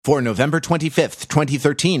For November 25th,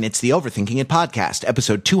 2013, it's the Overthinking It podcast,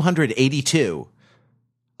 episode 282.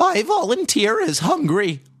 I volunteer as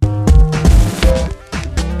hungry.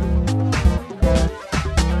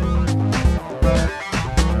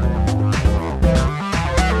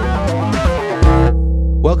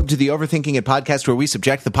 Welcome to the Overthinking It podcast, where we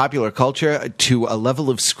subject the popular culture to a level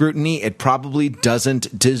of scrutiny it probably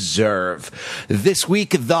doesn't deserve. This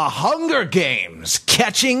week, The Hunger Games,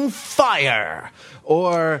 Catching Fire.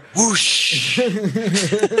 Or whoosh.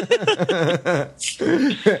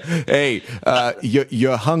 Hey,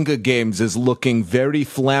 your Hunger Games is looking very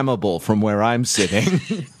flammable from where I'm sitting.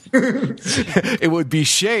 It would be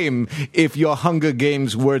shame if your Hunger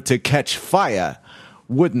Games were to catch fire,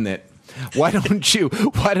 wouldn't it? Why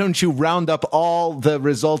don't you round up all the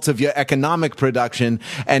results of your economic production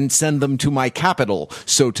and send them to my capital,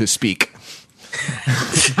 so to speak?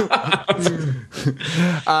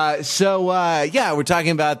 We're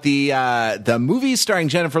talking about the movie starring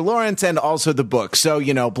Jennifer Lawrence and also the book. So,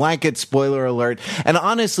 blanket spoiler alert. And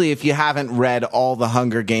honestly, if you haven't read all the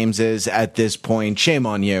Hunger Games at this point, shame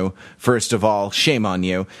on you. First of all, shame on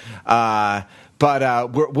you. But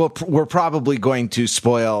we're probably going to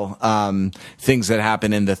spoil things that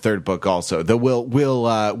happen in the third book also. Though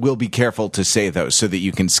we'll be careful to say those so that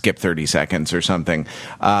you can skip 30 seconds or something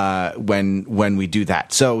when we do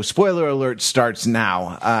that. So spoiler alert starts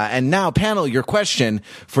now. And now, panel, your question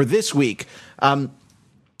for this week.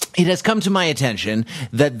 It has come to my attention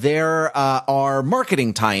that there are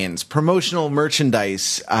marketing tie-ins, promotional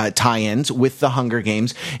merchandise tie-ins with the Hunger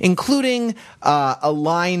Games, including a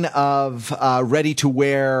line of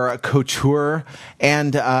ready-to-wear couture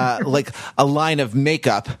and like a line of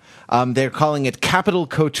makeup. They're calling it Capital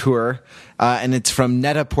Couture, and it's from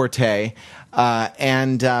Net-a-Porter.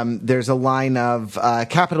 And there's a line of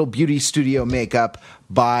Capital Beauty Studio makeup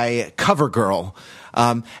by CoverGirl.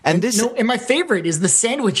 And my favorite is the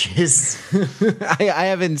sandwiches. I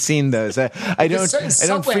haven't seen those. I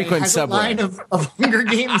don't frequent has Subway. A line of Hunger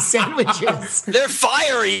Games sandwiches. They're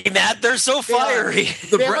fiery, Matt. They're so fiery.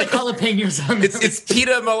 They have like jalapenos on them. It's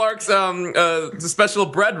Peter Malark's special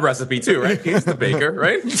bread recipe too, right? He's the baker,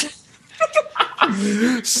 right?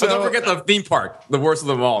 So don't forget the theme park, the worst of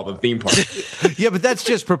them all, the theme park. Yeah, but that's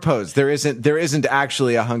just proposed. There isn't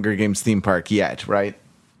actually a Hunger Games theme park yet, right?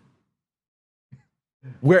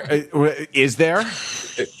 Where is there?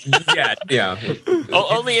 Yeah.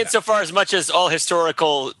 Only insofar as much as all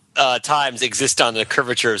historical times exist on the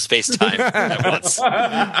curvature of space-time at once.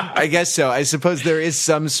 I guess so. I suppose there is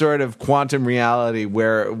some sort of quantum reality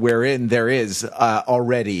wherein there is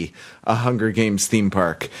already a Hunger Games theme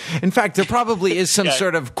park. In fact, there probably is some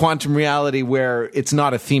sort of quantum reality where it's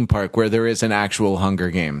not a theme park, where there is an actual Hunger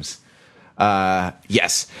Games.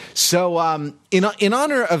 Yes. So, in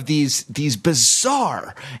honor of these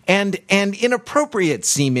bizarre and inappropriate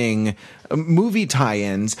seeming movie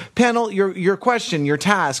tie-ins, panel, your question, your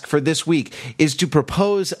task for this week is to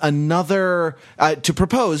propose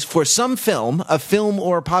for some film, a film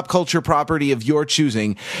or pop culture property of your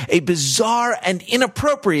choosing, a bizarre and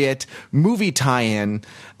inappropriate movie tie-in,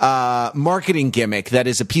 marketing gimmick that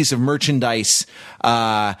is a piece of merchandise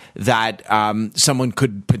that someone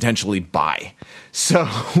could potentially buy. So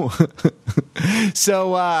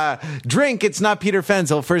drink. It's not Peter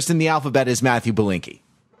Fenzel. First in the alphabet is Matthew Belinkie.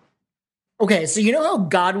 Okay, so you know how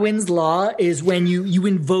Godwin's law is when you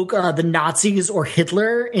invoke the Nazis or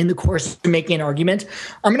Hitler in the course of making an argument?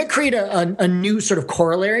 I'm going to create a new sort of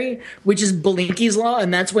corollary, which is Belinkie's law,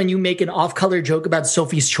 and that's when you make an off-color joke about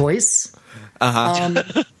Sophie's Choice.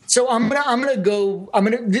 So I'm gonna go.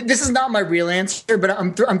 This is not my real answer, but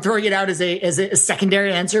I'm throwing it out as a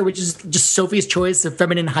secondary answer, which is just Sophie's Choice, a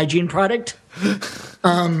feminine hygiene product. That's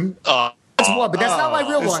one, but that's not my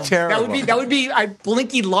real one. Terrible. That would be. I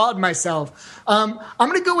Blinky lawed myself. I'm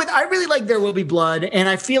gonna go with. I really like There Will Be Blood, and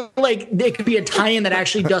I feel like it could be a tie-in that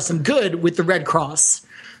actually does some good with the Red Cross.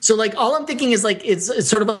 So, like, all I'm thinking is, like, it's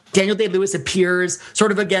sort of like Daniel Day-Lewis appears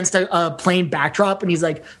sort of against a plain backdrop, and he's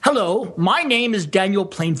like, "Hello, my name is Daniel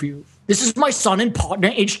Plainview. This is my son and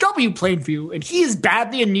partner, H.W. Plainview, and he is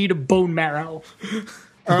badly in need of bone marrow."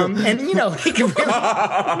 And, he can really...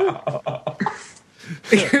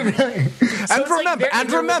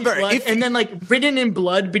 remember, and then, like, written in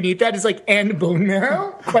blood beneath that is, like, "and bone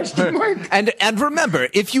marrow?" Question mark. And remember,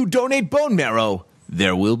 if you donate bone marrow,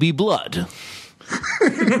 there will be blood.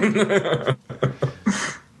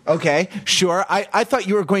 Okay, sure. I thought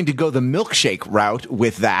you were going to go the milkshake route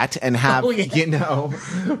with that and have,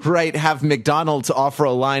 have McDonald's offer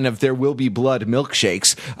a line of "There Will Be Blood"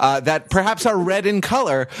 milkshakes that perhaps are red in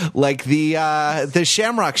color, like the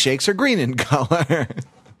Shamrock shakes are green in color.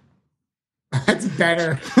 That's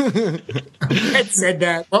better. I said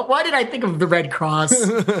that. Well, why did I think of the Red Cross?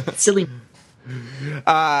 Silly.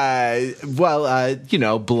 Blood.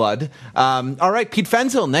 All right, Pete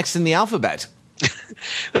Fenzel, next in the alphabet.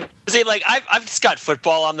 See, like I've just got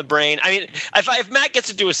football on the brain. I mean, if Matt gets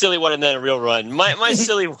to do a silly one and then a real run, my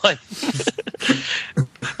silly one.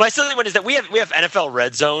 My silly one is that we have NFL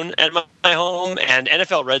Red Zone at my home, and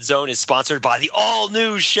NFL Red Zone is sponsored by the all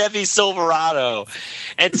new Chevy Silverado.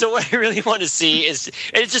 And so what I really want to see is,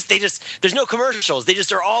 and it's just there's no commercials. They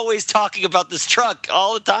just are always talking about this truck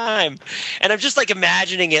all the time, and I'm just like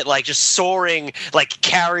imagining it like just soaring, like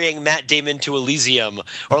carrying Matt Damon to Elysium,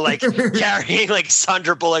 or like carrying like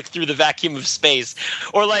Sandra Bullock through the vacuum of space,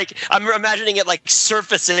 or like I'm imagining it like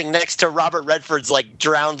surfacing next to Robert Redford's like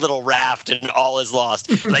drowned little raft and All Is Lost.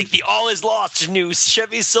 Like the All Is Lost new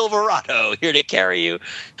Chevy Silverado here to carry you.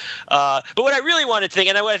 But what I really want to think,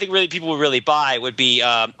 and what I think really people would really buy, would be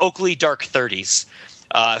Oakley Dark 30s.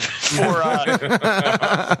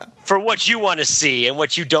 For what you want to see and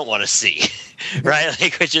what you don't want to see, right?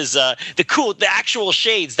 Like, which is the actual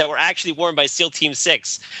shades that were actually worn by SEAL Team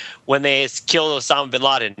 6 when they killed Osama bin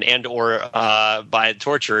Laden and or by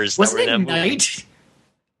torturers. Wasn't it night?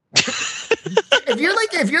 If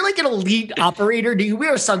you're like an elite operator, do you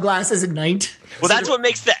wear sunglasses at night? Well, that's what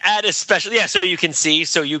makes the ad especially. Yeah, so you can see,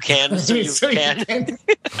 so you can. No, it's so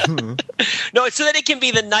that it can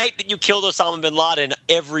be the night that you killed Osama bin Laden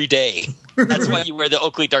every day. That's why you wear the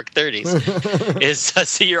Oakley Dark 30s. Is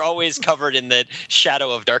so you're always covered in the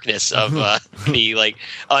shadow of darkness of the like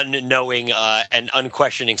unknowing and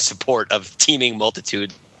unquestioning support of teeming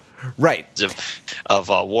multitude. Right. Of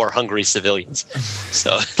war-hungry civilians.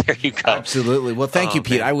 So there you go. Absolutely. Well, thank you,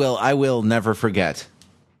 Pete. Man. I will never forget.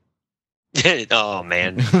 Oh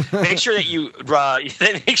man! Make sure that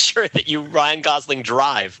you Ryan Gosling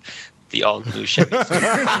drive the all-new Chevy. I'm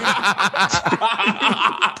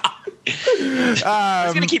just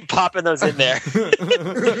gonna keep popping those in there.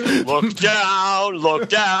 Look down!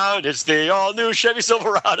 It's the all-new Chevy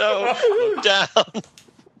Silverado. Look down.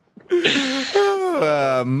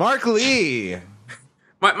 Mark Lee.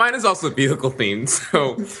 Mine is also vehicle themed.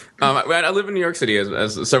 So I live in New York City,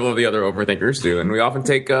 as several of the other overthinkers do, and we often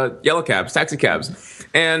take yellow cabs, taxi cabs.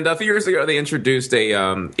 And a few years ago, they introduced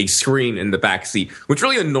a screen in the back seat, which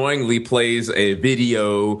really annoyingly plays a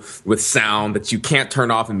video with sound that you can't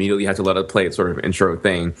turn off immediately. You have to let it play its sort of intro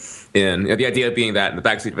thing. And the idea being that in the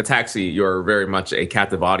backseat of a taxi, you're very much a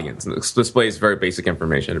captive audience, and it displays very basic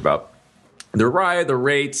information about the ride, the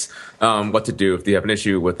rates, what to do if you have an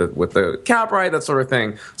issue with the cab ride, that sort of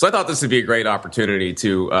thing. So I thought this would be a great opportunity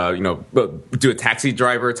to do a taxi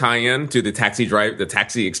driver tie-in to the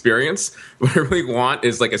taxi experience. What I really want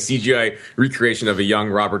is like a CGI recreation of a young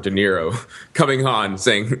Robert De Niro coming on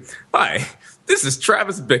saying, "Hi, this is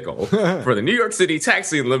Travis Bickle for the New York City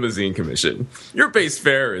Taxi and Limousine Commission. Your base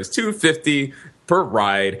fare is $250 per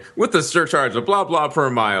ride with a surcharge of blah blah per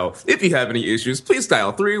mile. If you have any issues, please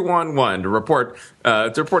dial 311 to report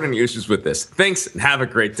any issues with this. Thanks and have a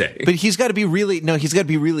great day." But he's got to be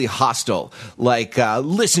really hostile. Like,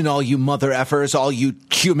 listen, all you mother effers, all you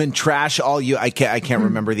human trash, all you. I can't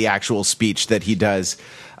remember the actual speech that he does.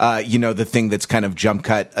 The thing that's kind of jump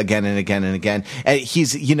cut again and again and again. And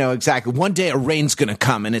he's, exactly. One day a rain's going to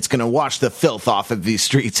come and it's going to wash the filth off of these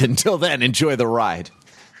streets. Until then, enjoy the ride.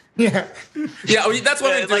 Yeah. Yeah, that's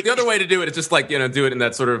what I do. The other way to do it is just do it in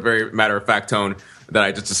that sort of very matter-of-fact tone that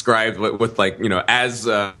I just described with as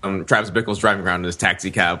Travis Bickle's driving around in his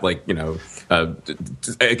taxi cab,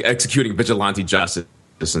 executing vigilante justice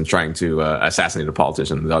and trying to assassinate a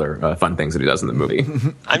politician and the other fun things that he does in the movie.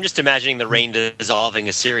 I'm just imagining the rain dissolving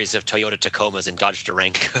a series of Toyota Tacomas and Dodge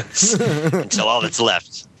Durangos until all that's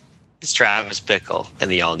left is Travis Bickle and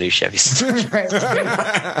the all-new Chevy.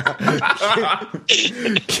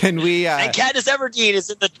 Can we? And Katniss Everdeen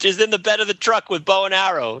is in the bed of the truck with bow and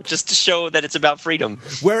arrow, just to show that it's about freedom.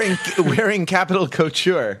 Wearing capital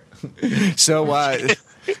couture.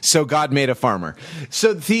 So God made a farmer.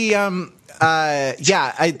 So the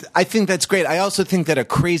I think that's great. I also think that a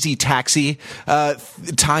crazy taxi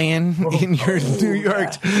tie-in in your New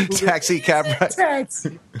York taxi cab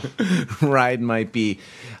ride might be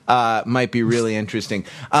really interesting.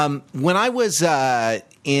 When I was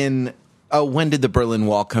when did the Berlin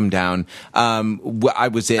Wall come down? I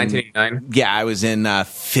was in 1989. Yeah, I was in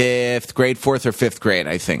fourth or fifth grade,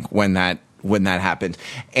 I think, when that happened,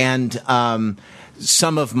 and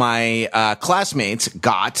some of my classmates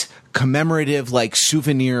got commemorative, like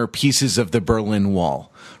souvenir pieces of the Berlin Wall.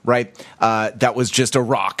 Right? That was just a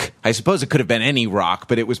rock. I suppose it could have been any rock,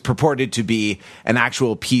 but it was purported to be an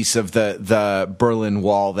actual piece of the Berlin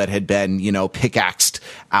Wall that had been, pickaxed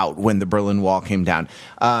out when the Berlin Wall came down.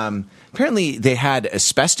 Apparently they had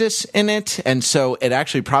asbestos in it, and so it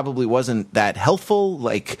actually probably wasn't that helpful,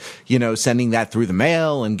 like, sending that through the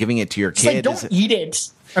mail and giving it to your kid. Don't eat it.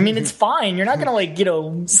 I mean, it's fine. You're not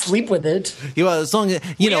gonna sleep with it. Well, as long as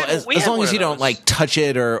as long as you don't touch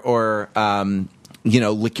it or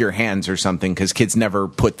lick your hands or something, because kids never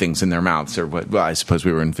put things in their mouths or what. Well, I suppose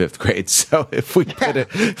we were in 5th grade, so if we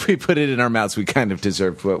put it in our mouths, we kind of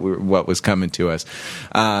deserved what was coming to us.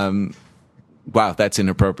 Wow, that's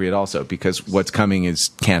inappropriate also, because what's coming is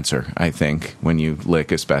cancer, I think, when you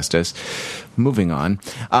lick asbestos. Moving on.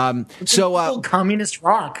 Communist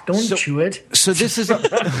rock. Don't chew it. So this is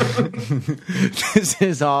this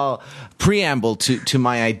is all preamble to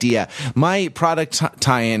my idea. My product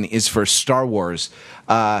tie-in is for Star Wars,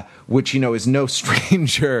 which, is no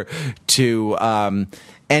stranger to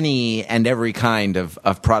any and every kind of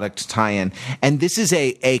product tie-in. And this is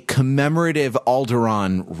a commemorative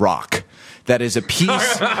Alderaan rock. That is a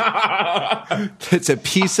piece. It's a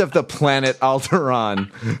piece of the planet Alderaan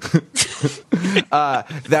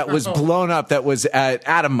that was blown up. That was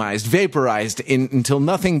atomized, vaporized until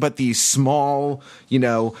nothing but these small,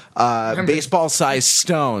 baseball-sized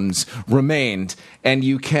stones remained. And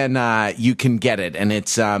you can get it, and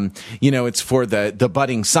it's it's for the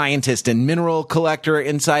budding scientist and mineral collector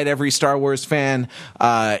inside every Star Wars fan.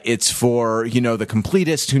 It's for the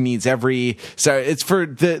completist who needs it's for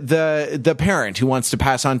the parent who wants to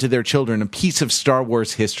pass on to their children a piece of Star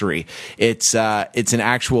Wars history. It's an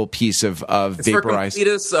actual piece of vaporized.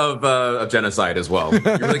 It's for completists of genocide as well. You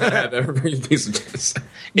really gotta have every piece of genocide.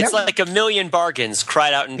 It's like a million bargains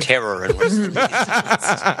cried out in terror,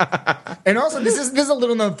 and also this is a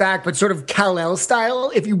little known fact, but sort of Kal-El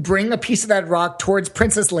style. If you bring a piece of that rock towards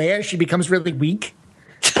Princess Leia, she becomes really weak.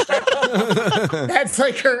 That's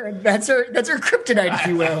her kryptonite, if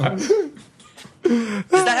you will.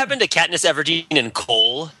 Does that happen to Katniss Everdeen and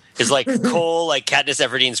Cole? Is Cole Katniss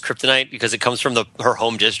Everdene's kryptonite because it comes from her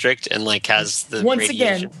home district and has the once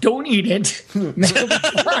radiation? Again, don't eat it. That'll be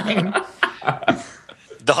fine.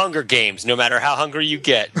 The Hunger Games. No matter how hungry you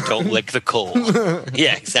get, don't lick the coal.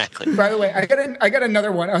 Yeah, exactly. By the way, I got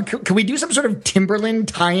another one. Can we do some sort of Timberland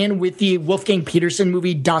tie-in with the Wolfgang Peterson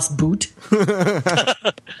movie Das Boot?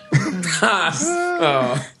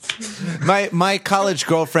 My college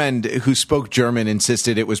girlfriend who spoke German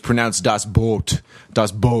insisted it was pronounced Das Boot,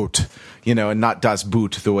 and not Das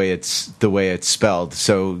Boot the way it's spelled.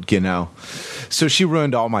 So so she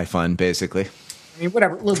ruined all my fun, basically. I mean,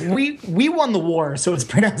 whatever. Look, we won the war, so it's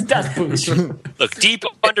pronounced Das Boot. Look, deep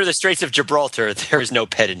under the Straits of Gibraltar, there is no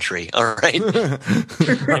pedantry. All right,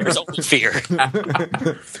 there's only fear.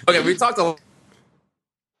 Okay, we talked a lot of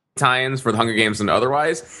tie-ins for the Hunger Games and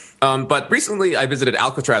otherwise, but recently I visited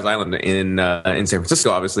Alcatraz Island in San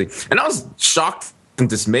Francisco, obviously, and I was shocked and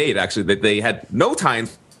dismayed actually that they had no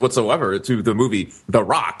tie-ins whatsoever to the movie The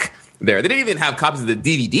Rock. There, they didn't even have copies of the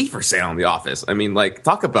DVD for sale in the office. I mean,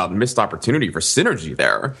 talk about missed opportunity for synergy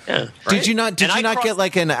there. Yeah. Right? Did you not get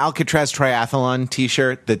an Alcatraz triathlon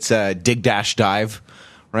T-shirt that's dig dash dive?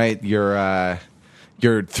 Right, your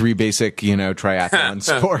 3 basic triathlon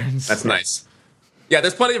sports. That's nice. Yeah,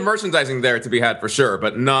 there's plenty of merchandising there to be had for sure,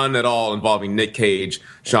 but none at all involving Nick Cage,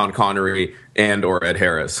 Sean Connery, and or Ed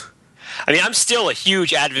Harris. I mean, I'm still a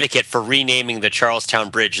huge advocate for renaming the Charlestown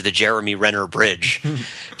Bridge the Jeremy Renner Bridge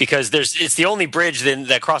because it's the only bridge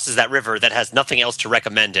that crosses that river that has nothing else to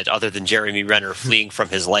recommend it other than Jeremy Renner fleeing from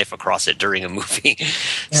his life across it during a movie.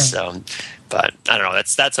 Yeah. So, but I don't know.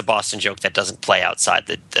 That's a Boston joke that doesn't play outside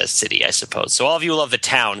the city, I suppose. So all of you who love the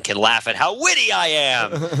town can laugh at how witty I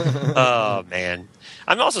am. Oh, man.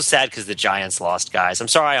 I'm also sad because the Giants lost, guys. I'm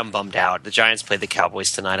sorry I'm bummed out. The Giants played the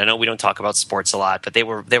Cowboys tonight. I know we don't talk about sports a lot, but they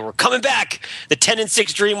were coming back. The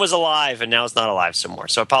 10-6 dream was alive, and now it's not alive some more.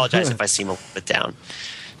 So I apologize if I seem a little bit down.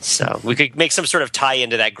 So we could make some sort of tie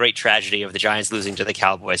into that great tragedy of the Giants losing to the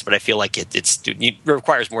Cowboys, but I feel like it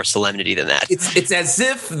requires more solemnity than that. It's as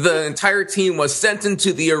if the entire team was sent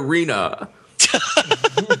into the arena.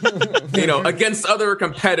 Against other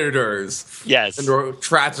competitors. Yes. And were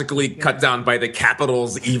tragically cut down by the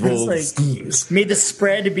Capitol's evil schemes. May the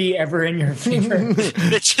spread be ever in your favor.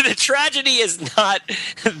 The tragedy is not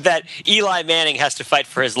that Eli Manning has to fight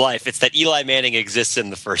for his life. It's that Eli Manning exists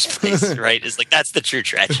in the first place, right? It's that's the true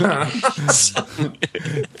tragedy.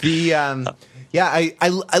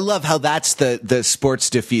 I love how that's the sports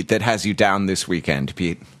defeat that has you down this weekend,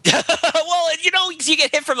 Pete. Well, Diggs, you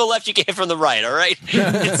get hit from the left, you get hit from the right. All right.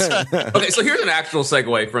 Okay, so here's an actual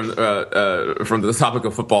segue from the topic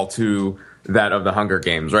of football to that of the Hunger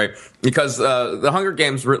Games, right? Because the Hunger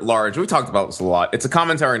Games writ large, we talked about this a lot. It's a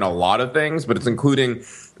commentary on a lot of things, but it's including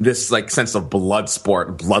this like sense of blood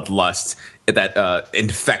sport, bloodlust that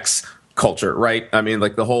infects culture, right? I mean,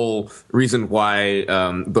 like the whole reason why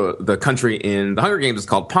the country in the Hunger Games is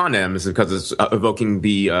called Panem is because it's evoking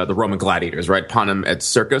the Roman gladiators, right? Panem et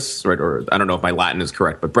circus, right? Or I don't know if my Latin is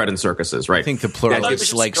correct, but bread and circuses, right? I think the plural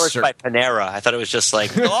is like by Panera. I thought it was just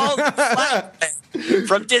like all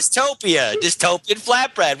from Dystopia, dystopian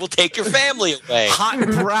flatbread will take your family away. hot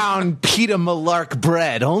brown pita malark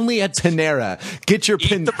bread only at Panera. Get your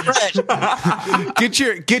Eat the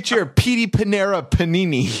bread. get your Petey Panera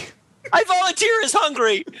panini. I volunteer as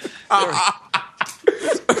hungry.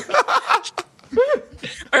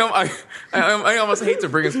 I almost hate to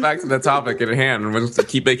bring us back to the topic at hand and we'll just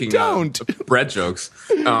keep making bread jokes.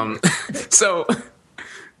 So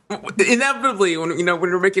inevitably, when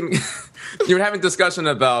you're having discussion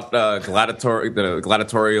about the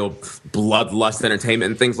gladiatorial bloodlust entertainment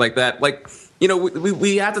and things like that, like.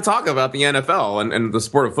 We have to talk about the NFL and the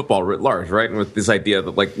sport of football writ large, right? And with this idea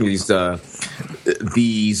that like these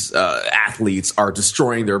athletes are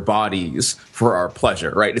destroying their bodies for our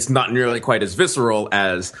pleasure, right? It's not nearly quite as visceral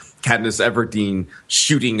as Katniss Everdeen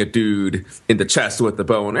shooting a dude in the chest with the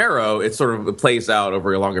bow and arrow. It sort of plays out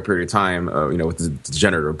over a longer period of time, with the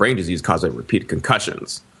degenerative brain disease caused by repeated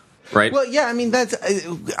concussions. Right. Well, yeah, I mean that's.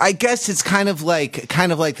 I guess it's kind of like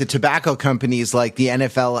the tobacco companies, like the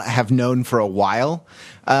NFL, have known for a while,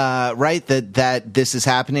 right? That this is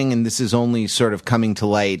happening, and this is only sort of coming to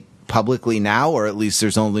light publicly now, or at least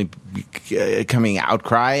there's only coming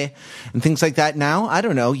outcry and things like that now. I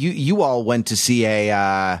don't know. You all went to see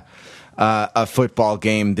a football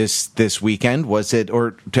game this weekend, was it?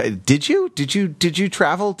 Or did you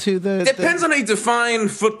travel to the? It depends on how you define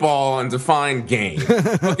football and define game.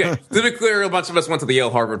 Okay, to be clear, a bunch of us went to the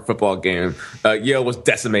Yale-Harvard football game. Yale was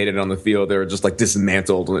decimated on the field; they were just like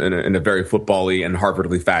dismantled in a very football-y and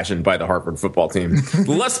Harvardly fashion by the Harvard football team.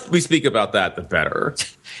 The less we speak about that, the better.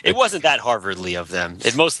 It wasn't that Harvardly of them.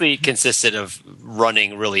 It mostly consisted of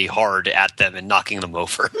running really hard at them and knocking them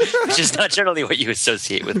over, which is not generally what you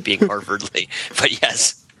associate with being Harvardly. But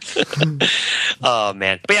yes. Oh,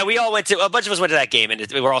 man. But yeah, a bunch of us went to that game, and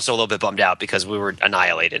we were also a little bit bummed out because we were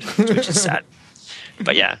annihilated, which is sad.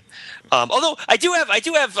 But yeah. Although I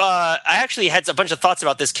actually had a bunch of thoughts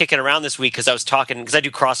about this kicking around this week because I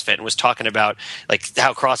do CrossFit and was talking about like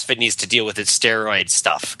how CrossFit needs to deal with its steroid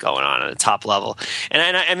stuff going on at a top level.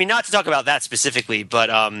 And I mean, not to talk about that specifically, but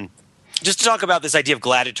just to talk about this idea of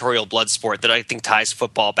gladiatorial blood sport that I think ties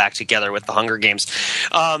football back together with the Hunger Games.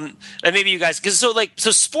 And maybe you guys,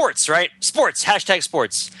 so sports, right? Sports,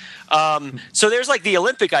 #sports. So there's like the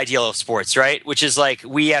Olympic ideal of sports, right? Which is like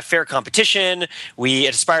we have fair competition. It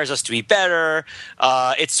inspires us to be better.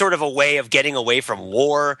 It's sort of a way of getting away from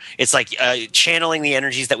war. It's like channeling the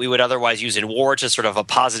energies that we would otherwise use in war to sort of a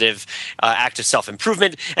positive act of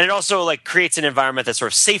self-improvement. And it also like creates an environment that's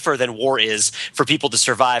sort of safer than war is for people to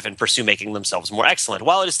survive and pursue making themselves more excellent.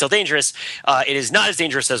 While it is still dangerous, it is not as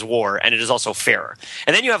dangerous as war, and it is also fairer.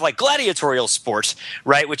 And then you have like gladiatorial sport,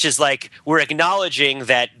 right? Which is like we're acknowledging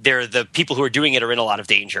that the people who are doing it are in a lot of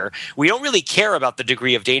danger. We don't really care about the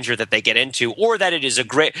degree of danger that they get into, or that it is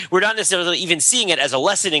we're not necessarily even seeing it as a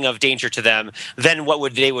lessening of danger to them than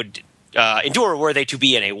what they would endure were they to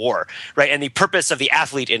be in a war, right? And the purpose of the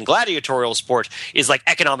athlete in gladiatorial sport is like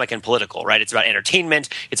economic and political, right? It's about entertainment,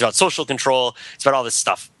 it's about social control, it's about all this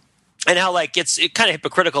stuff. And how like it's kind of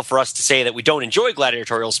hypocritical for us to say that we don't enjoy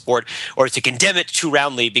gladiatorial sport or to condemn it too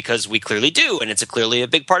roundly because we clearly do, and it's clearly a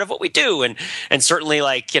big part of what we do. And certainly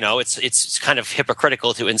like it's kind of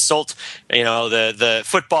hypocritical to insult the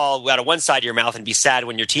football out of one side of your mouth and be sad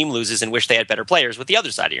when your team loses and wish they had better players with the other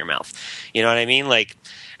side of your mouth. You know what I mean? Like.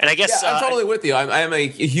 And I guess I'm totally with you. I am a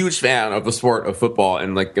huge fan of the sport of football,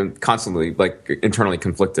 and like I'm constantly like internally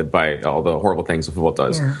conflicted by all the horrible things that football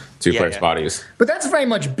does to players' bodies. But that's very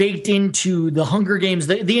much baked into the Hunger Games,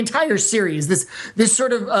 the entire series. This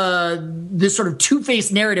sort of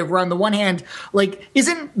two-faced narrative where on the one hand, like,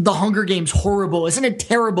 isn't the Hunger Games horrible? Isn't it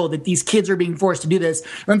terrible that these kids are being forced to do this?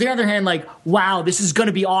 And on the other hand, like, wow, this is going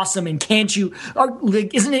to be awesome. And isn't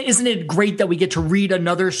it great that we get to read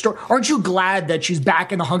another story? Aren't you glad that she's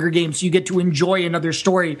back in the Hunger Games so you get to enjoy another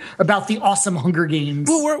story about the awesome Hunger Games?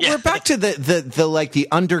 Well, we're back to the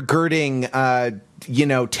undergirding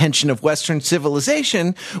tension of Western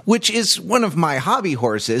civilization, which is one of my hobby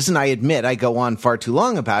horses, and I admit I go on far too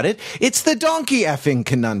long about it. It's the donkey effing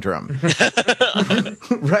conundrum,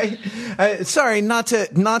 right? Sorry, not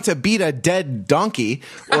to beat a dead donkey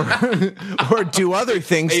or do other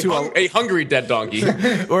things a hungry dead donkey,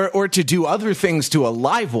 or to do other things to a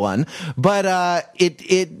live one, but right?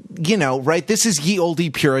 This is ye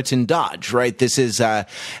olde Puritan dodge, right? This is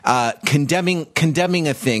condemning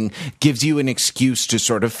a thing gives you an excuse to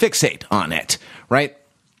sort of fixate on it, right?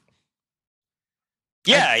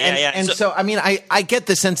 Yeah. And so, I mean, I get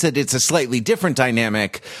the sense that it's a slightly different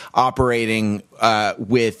dynamic operating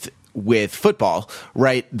with football,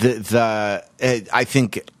 right? I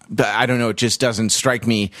think. I don't know. It just doesn't strike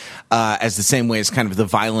me as the same way as kind of the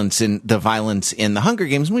violence in the Hunger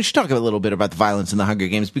Games. And we should talk a little bit about the violence in the Hunger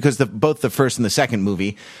Games because both the first and the second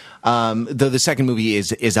movie, though the second movie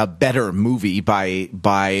is a better movie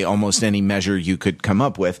by almost any measure you could come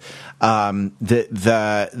up with.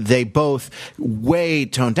 They both way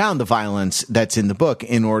tone down the violence that's in the book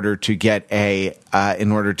in order to get a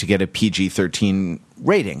PG-13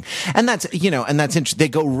 rating. And that's interesting. They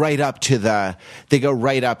go right up to the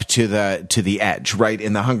edge, right?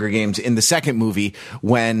 In the Hunger Games, in the second movie,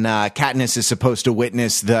 when Katniss is supposed to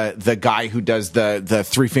witness the guy who does the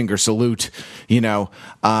 3-finger salute,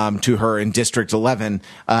 to her in District 11,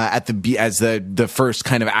 as the first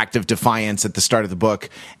kind of act of defiance at the start of the book.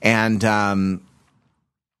 And, the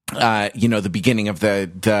beginning of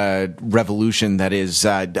the revolution that is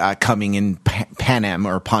coming in Panem,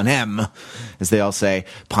 or Panem, as they all say,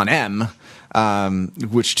 Panem,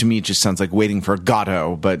 which to me just sounds like waiting for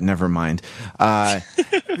Godot, but never mind.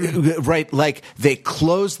 Right, like they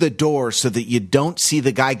close the door so that you don't see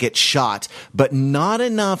the guy get shot, but not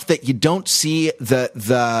enough that you don't see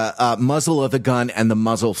the muzzle of the gun and the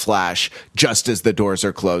muzzle flash just as the doors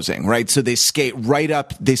are closing. Right, so they skate right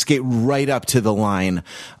up to the line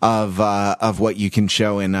of what you can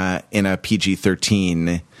show in a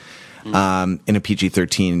PG-13. In a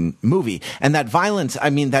PG-13 movie. And that violence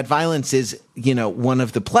is, one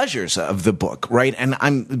of the pleasures of the book, right?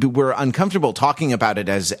 And we're uncomfortable talking about it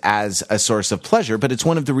as a source of pleasure, but it's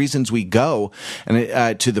one of the reasons we go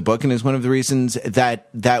to the book, and is one of the reasons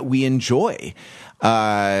that we enjoy,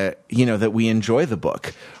 that we enjoy the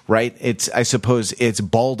book, right? I suppose it's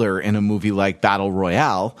balder in a movie like Battle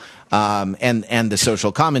Royale, and the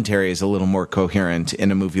social commentary is a little more coherent in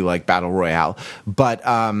a movie like Battle Royale, but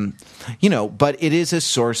it is a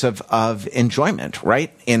source of enjoyment,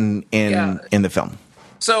 right? In the film.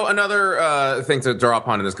 So another thing to draw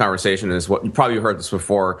upon in this conversation is what you probably heard this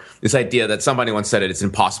before, this idea that somebody once said it's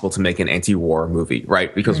impossible to make an anti-war movie,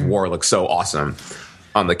 right? Because war looks so awesome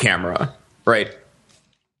on the camera, right?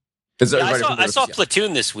 I saw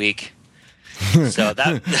Platoon this week. So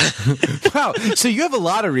that wow. So you have a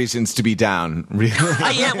lot of reasons to be down. Really?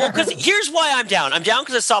 I am. Well, because here's why I'm down. I'm down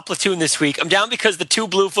because I saw Platoon this week. I'm down because the two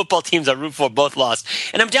blue football teams I root for both lost,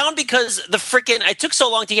 and I'm down because I took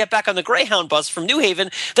so long to get back on the Greyhound bus from New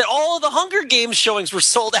Haven that all of the Hunger Games showings were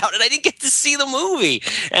sold out, and I didn't get to see the movie.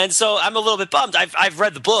 And so I'm a little bit bummed. I've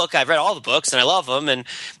read the book. I've read all the books, and I love them. And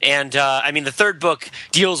the third book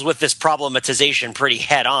deals with this problematization pretty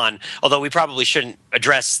head on. Although we probably shouldn't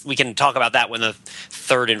address. We can talk about that when the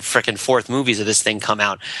third and frickin' fourth movies of this thing come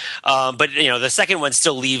out. But the second one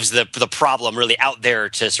still leaves the problem really out there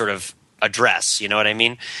to sort of address. You know what I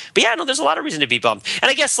mean? But yeah, no, there's a lot of reason to be bummed.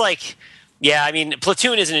 And I guess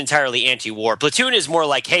Platoon isn't entirely anti-war. Platoon is more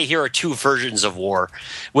like, hey, here are two versions of war.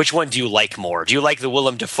 Which one do you like more? Do you like the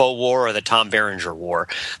Willem Dafoe war or the Tom Berenger war?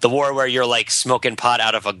 The war where you're like smoking pot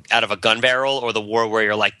out of a gun barrel, or the war where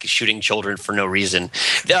you're like shooting children for no reason?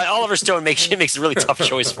 Oliver Stone makes a really tough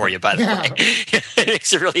choice for you, by the way. It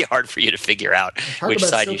makes it really hard for you to figure out which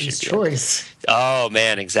side you should choose. Oh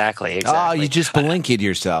man, exactly. Oh, you just blinkied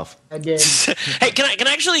yourself. I did. Hey, can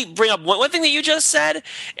I actually bring up one thing that you just said?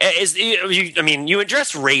 Is you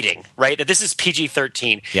addressed rating, right? That this is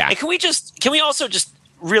PG-13. Yeah. And can we also just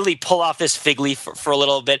really pull off this fig leaf for a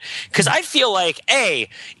little bit? Because I feel like,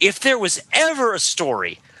 if there was ever a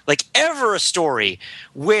story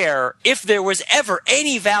where if there was ever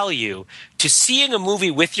any value to seeing a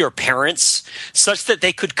movie with your parents such that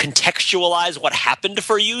they could contextualize what happened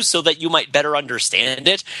for you so that you might better understand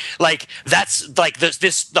it, the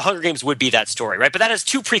Hunger Games would be that story, right? But that has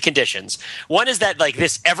two preconditions. One is that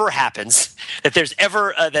this ever happens, that there's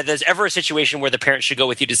ever a situation where the parents should go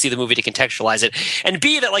with you to see the movie to contextualize it, and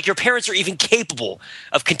B, that your parents are even capable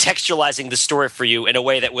of contextualizing the story for you in a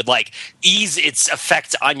way that would ease its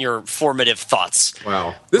effect on your formative thoughts.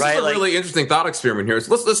 Wow, this is a really interesting thought experiment here.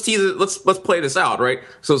 So let's let's play this out, right?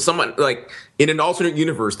 So someone like in an alternate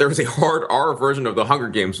universe, there was a hard R version of the Hunger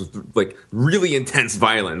Games with like really intense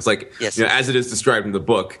violence, like as it is described in the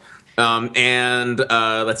book. And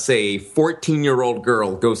let's say 14-year-old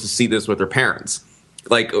girl goes to see this with her parents.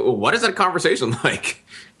 Like, what is that conversation like?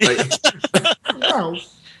 No.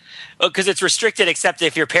 Because it's restricted, except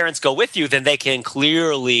if your parents go with you, then they can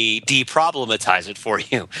clearly deproblematize it for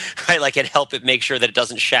you, right? Like, and help it make sure that it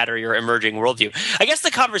doesn't shatter your emerging worldview. I guess the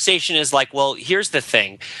conversation is like, well, here's the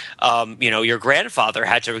thing. Your grandfather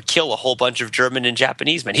had to kill a whole bunch of German and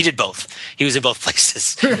Japanese men. He did both. He was in both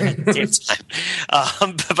places at the same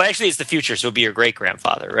time. But actually, it's the future, so it would be your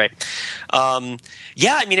great-grandfather, right?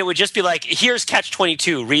 It would just be like, here's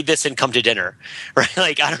Catch-22. Read this and come to dinner, right?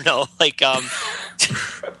 Like, I don't know. Like,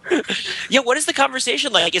 yeah, what is the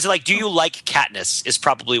conversation like? Is it like, do you like Katniss is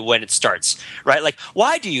probably when it starts, right? Like,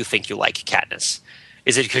 why do you think you like Katniss?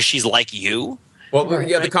 Is it because she's like you? Well,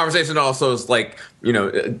 yeah, the conversation also is like,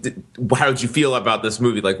 how did you feel about this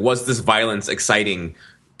movie? Like, was this violence exciting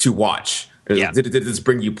to watch? Yeah. Did this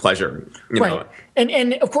bring you pleasure? Right.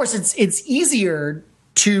 And of course, it's easier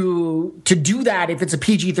to do that if it's a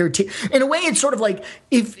PG-13. In a way, it's sort of like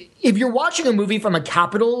if you're watching a movie from a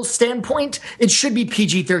capital standpoint, it should be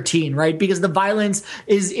PG-13, right? Because the violence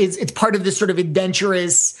it's part of this sort of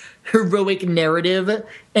adventurous, heroic narrative,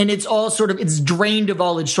 and it's all it's drained of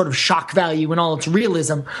all its sort of shock value and all its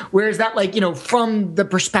realism. Whereas that, like, from the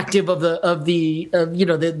perspective of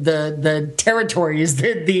the territories,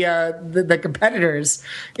 the competitors,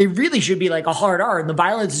 it really should be like a hard R, and the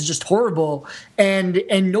violence is just horrible, and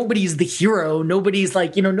nobody's the hero. Nobody's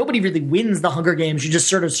like, nobody really wins the Hunger Games. You just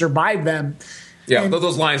sort of survive them. Yeah,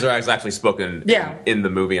 those lines are actually spoken in the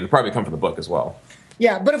movie, and probably come from the book as well.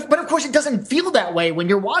 Yeah, but of course it doesn't feel that way when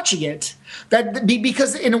you're watching it.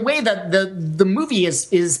 Because in a way that the movie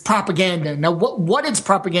is propaganda. Now, what it's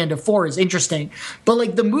propaganda for is interesting, but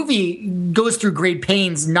like the movie goes through great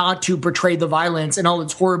pains not to portray the violence and all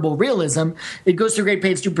its horrible realism. It goes through great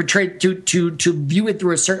pains to portray to view it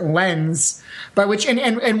through a certain lens by which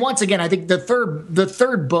and once again, I think the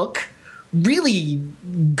third book really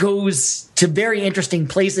goes to very interesting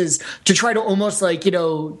places to try to almost like,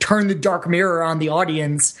 turn the dark mirror on the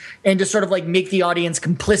audience and to sort of like make the audience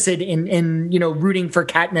complicit in rooting for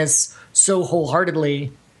Katniss so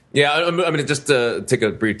wholeheartedly. Yeah, I mean, just to take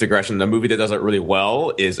a brief digression, the movie that does it really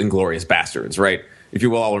well is Inglourious Basterds, right? If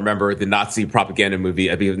you will all remember the Nazi propaganda movie,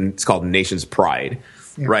 I believe it's called Nation's Pride.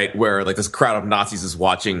 Yeah. Right, where like this crowd of Nazis is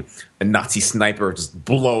watching a Nazi sniper just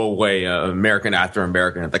blow away American after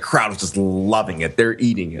American, and the crowd is just loving it. They're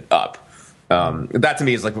eating it up. That to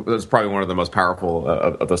me is was probably one of the most powerful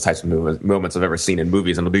of those types of moments I've ever seen in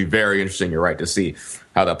movies, and it'll be very interesting. You're right, to see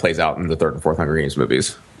how that plays out in the third and fourth Hunger Games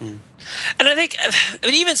movies. And I think,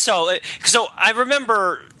 even so I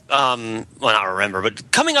remember. Not remember,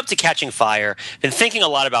 but coming up to Catching Fire, been thinking a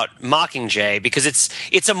lot about Mockingjay because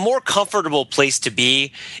it's a more comfortable place to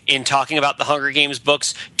be in talking about the Hunger Games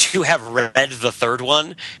books to have read the third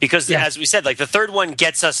one because, as we said, like the third one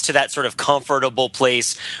gets us to that sort of comfortable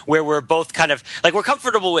place where we're both kind of like we're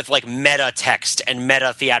comfortable with like meta text and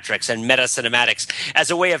meta theatrics and meta cinematics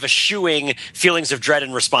as a way of eschewing feelings of dread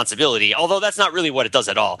and responsibility. Although that's not really what it does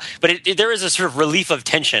at all, but there is a sort of relief of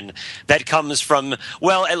tension that comes from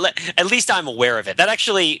at least I'm aware of it. That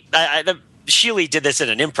actually, Sheely did this in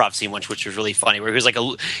an improv scene once, which was really funny, where he was like,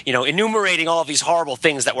 enumerating all of these horrible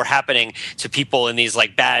things that were happening to people in these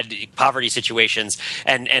like bad poverty situations,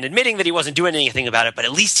 and admitting that he wasn't doing anything about it, but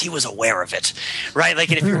at least he was aware of it, right? Like,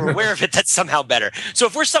 and if you were aware of it, that's somehow better. So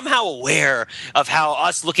if we're somehow aware of how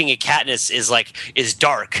us looking at Katniss is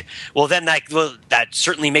dark, well, then that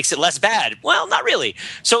certainly makes it less bad. Well, not really.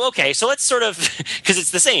 So okay, so let's sort of because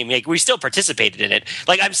it's the same. Like we still participated in it.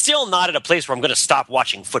 Like I'm still not at a place where I'm going to stop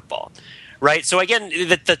watching football. Right. So again,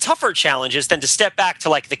 the tougher challenge is then to step back to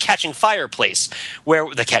like the Catching Fire place, where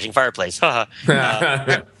we're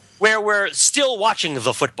still watching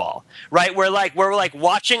the football, right? We're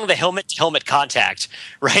watching the helmet contact,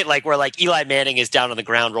 right? Like where like Eli Manning is down on the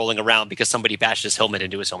ground rolling around because somebody bashed his helmet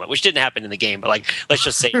into his helmet, which didn't happen in the game, but like let's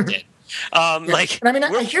just say it did.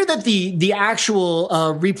 I hear that the actual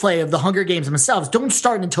replay of the Hunger Games themselves don't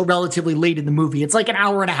start until relatively late in the movie. It's like an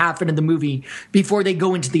hour and a half into the movie before they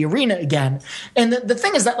go into the arena again. And the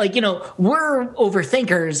thing is that we're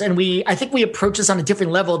overthinkers, and I think we approach this on a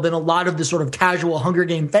different level than a lot of the sort of casual Hunger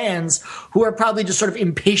Game fans who are probably just sort of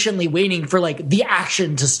impatiently waiting for like the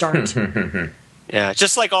action to start. Yeah,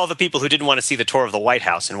 just like all the people who didn't want to see the tour of the White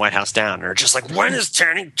House and White House Down are just like, when is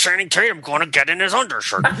Channing Tatum going to get in his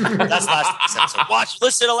undershirt? That's last week's episode.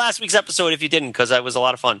 Listen to last week's episode if you didn't, because that was a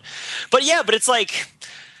lot of fun. But yeah, but it's like,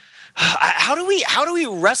 how do we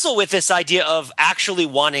wrestle with this idea of actually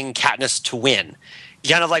wanting Katniss to win?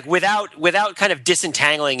 Kind of like without kind of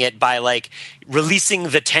disentangling it by like releasing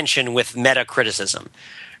the tension with meta criticism,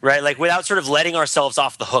 right? Like without sort of letting ourselves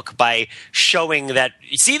off the hook by showing that,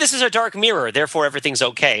 see, this is a dark mirror, therefore everything's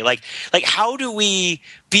okay. Like how do we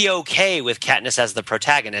be okay with Katniss as the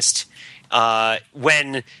protagonist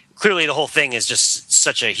when clearly the whole thing is just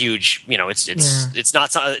such a huge, it's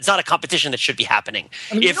not a competition that should be happening.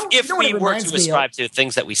 I mean, if we were to ascribe to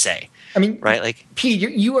things that we say. I mean, right? Like, Pete,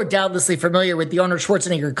 you are doubtlessly familiar with the Arnold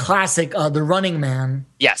Schwarzenegger classic, The Running Man.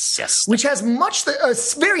 Yes. Which has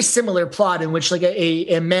a very similar plot in which like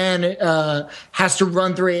a man has to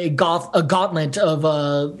run through a gauntlet of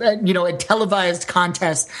a televised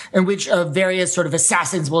contest in which various sort of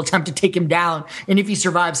assassins will attempt to take him down, and if he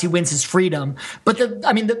survives, he wins his freedom. But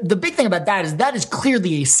the big thing about that is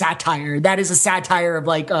clearly a satire. That is a satire of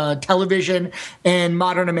like television and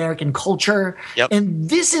modern American culture. Yep. And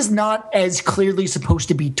this is not as clearly supposed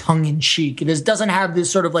to be tongue in cheek. It doesn't have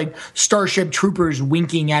this sort of like Starship Troopers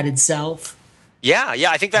winking at itself. Yeah,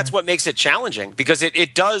 I think that's what makes it challenging, because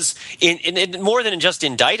it does in more than just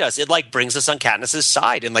indict us. It like brings us on Katniss's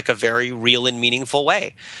side in like a very real and meaningful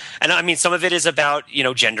way. And I mean, some of it is about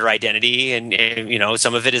gender identity, and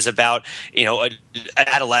some of it is about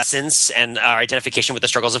adolescence and our identification with the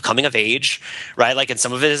struggles of coming of age, right? Like, and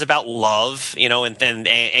some of it is about love, and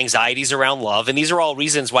anxieties around love. And these are all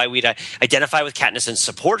reasons why we'd identify with Katniss and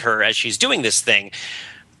support her as she's doing this thing.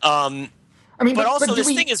 But this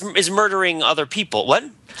thing is murdering other people. What?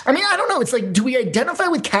 I mean, I don't know. It's like, do we identify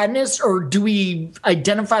with Katniss or do we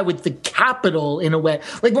identify with the Capitol in a way?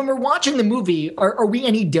 Like, when we're watching the movie, are we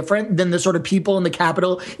any different than the sort of people in the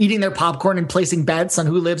Capitol eating their popcorn and placing bets on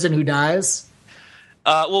who lives and who dies?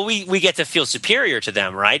 Well, we get to feel superior to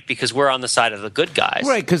them, right? Because we're on the side of the good guys.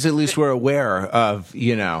 Right, because at least we're aware of,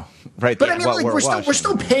 right. But I mean, like, we're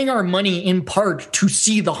still paying our money in part to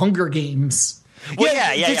see the Hunger Games. Well,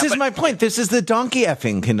 this is my point. This is the donkey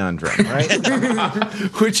effing conundrum, right?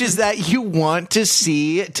 Which is that you want to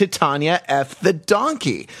see Titania F the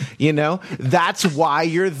donkey. That's why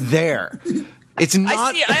you're there. It's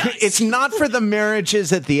not. It's not for the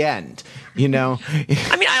marriages at the end. I mean,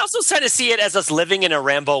 I also kind of see it as us living in a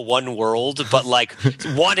Rambo 1 world, but like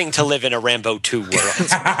wanting to live in a Rambo 2 world. And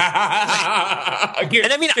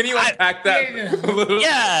I mean, can you unpack that a little?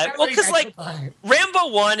 Yeah, well, because like Rambo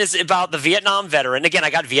 1 is about the Vietnam veteran. Again,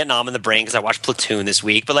 I got Vietnam in the brain because I watched Platoon this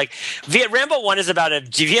week. But like Rambo 1 is about a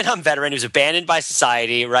Vietnam veteran who's abandoned by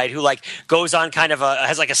society, right? Who like goes on kind of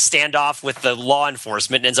has like a standoff with the law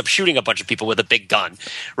enforcement and ends up shooting a bunch of people with a big gun,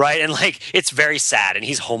 right? And like it's very sad, and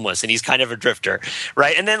he's homeless, and he's kind of a drifter,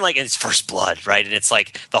 right? And then like it's First Blood, right? And it's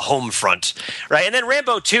like the home front, right? And then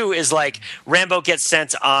Rambo 2 is like Rambo gets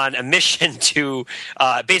sent on a mission to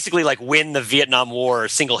basically like win the Vietnam War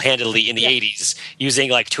single-handedly in the 80s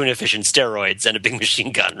using like tuna fish and steroids and a big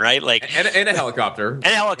machine gun, right? Like and a helicopter. And a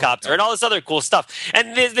helicopter and all this other cool stuff.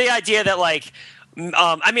 And the idea that like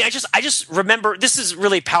I mean, I just remember this is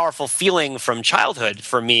really powerful feeling from childhood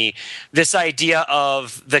for me. This idea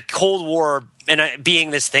of the Cold War and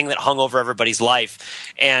being this thing that hung over everybody's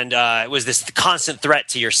life, and it was this constant threat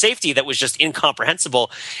to your safety that was just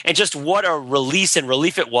incomprehensible. And just what a release and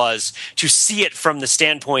relief it was to see it from the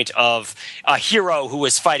standpoint of a hero who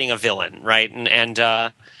was fighting a villain, right? And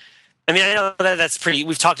I mean, I know that's pretty.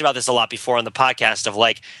 We've talked about this a lot before on the podcast of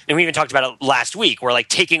like, and we even talked about it last week. Where like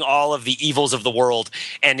taking all of the evils of the world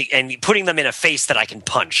and putting them in a face that I can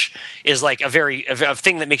punch is like a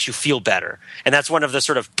thing that makes you feel better. And that's one of the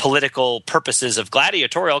sort of political purposes of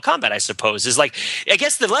gladiatorial combat, I suppose. Is like, I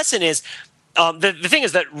guess the lesson is. The thing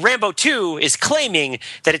is that Rambo 2 is claiming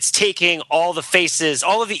that it's taking all the faces,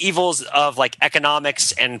 all of the evils of like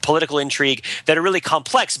economics and political intrigue that are really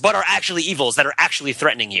complex, but are actually evils that are actually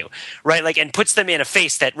threatening you, right? Like, and puts them in a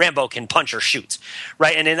face that Rambo can punch or shoot,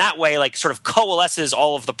 right? And in that way, like, sort of coalesces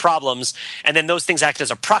all of the problems, and then those things act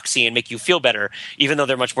as a proxy and make you feel better, even though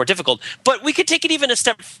they're much more difficult. But we could take it even a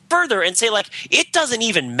step further and say, like, it doesn't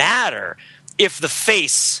even matter if the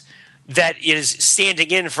face that is standing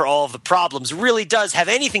in for all of the problems really does have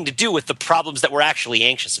anything to do with the problems that we're actually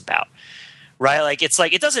anxious about, right? Like, it's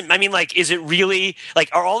like, it doesn't, I mean, like, is it really, like,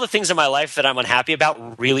 are all the things in my life that I'm unhappy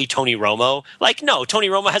about really Tony Romo? Like, no, Tony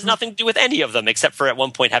Romo has nothing to do with any of them, except for at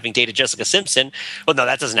one point having dated Jessica Simpson. Well, no,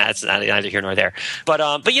 that's neither here nor there.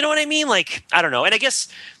 But you know what I mean? Like, I don't know. And I guess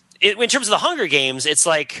in terms of the Hunger Games, it's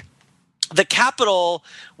like the Capitol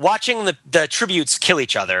watching the tributes kill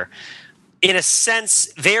each other. In a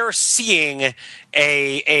sense, they're seeing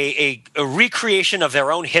a recreation of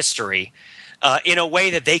their own history in a way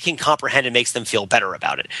that they can comprehend and makes them feel better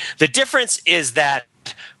about it. The difference is that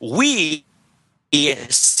that we,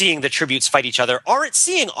 seeing the tributes fight each other, aren't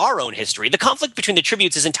seeing our own history. The conflict between the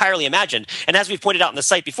tributes is entirely imagined, and as we've pointed out in the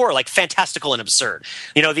site before, like fantastical and absurd.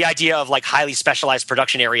 You know, the idea of like highly specialized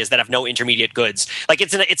production areas that have no intermediate goods. Like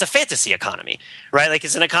it's a fantasy economy, right? Like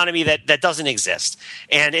it's an economy that doesn't exist,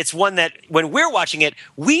 and it's one that when we're watching it,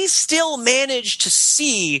 we still manage to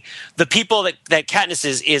see the people that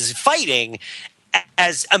Katniss is fighting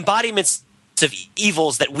as embodiments of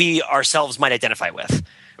evils that we ourselves might identify with.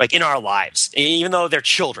 Like in our lives, even though they're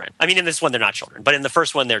children. I mean, in this one, they're not children, but in the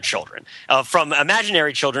first one, they're children. From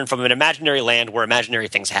imaginary children, from an imaginary land where imaginary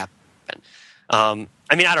things happen. I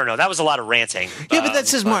mean, I don't know. That was a lot of ranting. Yeah, but that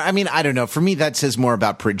says more. I mean, I don't know. For me, that says more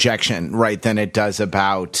about projection, right, than it does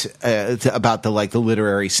about the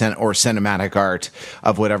literary or cinematic art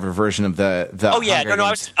of whatever version of the. Oh yeah, Hunger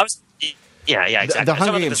Games. I was. Yeah, exactly. The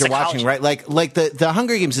Hunger Games you're watching, right? Like the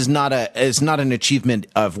Hunger Games is not an achievement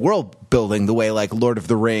of world building the way like Lord of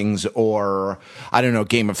the Rings or I don't know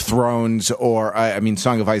Game of Thrones or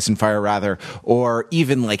Song of Ice and Fire rather, or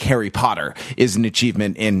even like Harry Potter is an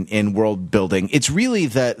achievement in world building. It's really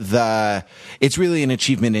it's really an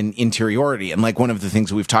achievement in interiority. And like one of the things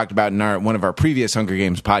that we've talked about in one of our previous Hunger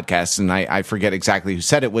Games podcasts, and I forget exactly who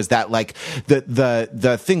said it, was that like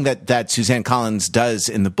the thing that Suzanne Collins does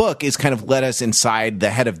in the book is kind of let us inside the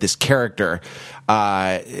head of this character,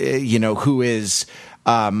 who is,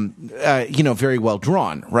 very well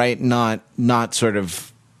drawn, right? Not sort of,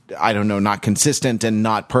 I don't know, not consistent and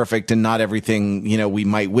not perfect and not everything, we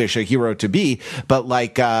might wish a hero to be, but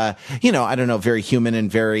like, I don't know, very human and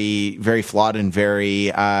very, very flawed and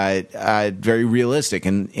very, very realistic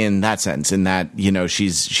in that sense, in that,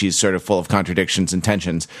 she's sort of full of contradictions and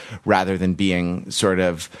tensions rather than being sort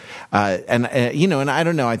of, and I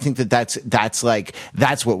don't know, I think that's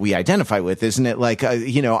what we identify with, isn't it? Like, I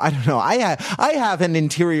don't know, I have an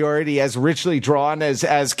interiority as richly drawn as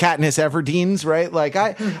Katniss Everdeen's, right? Like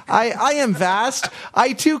I am vast.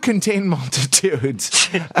 I too contain multitudes.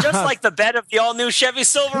 Just like the bed of the all-new Chevy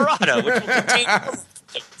Silverado, which will contain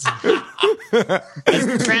as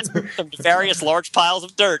we transfer them to various large piles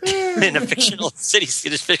of dirt in a fictional city,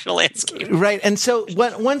 in a fictional landscape. Right, and so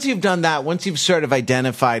once you've done that, once you've sort of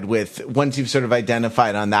identified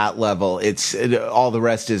on that level, all the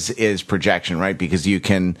rest is projection, right? Because you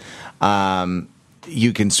can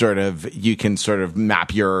sort of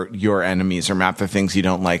map your enemies or map the things you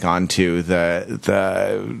don't like onto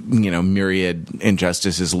the myriad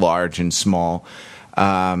injustices, large and small.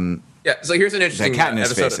 Yeah, so here's an interesting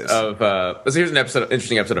interesting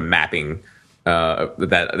episode of mapping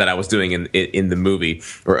that I was doing in the movie,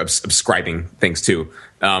 or subscribing things to.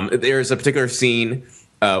 There's a particular scene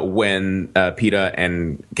when Peeta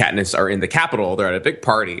and Katniss are in the Capitol. They're at a big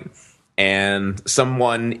party, and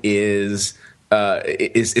someone is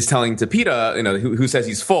telling to Peeta, who says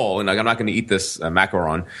he's full, and like, I'm not going to eat this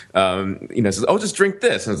macaron. Says, "Oh, just drink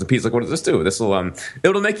this." And Peeta's like, "What does this do? This will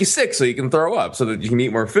it'll make you sick, so you can throw up, so that you can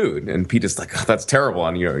eat more food." And Peeta's like, "Oh, that's terrible,"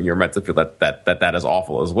 and you're meant to feel that is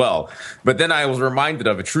awful as well. But then I was reminded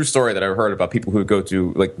of a true story that I've heard about people who go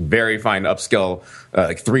to like very fine upscale,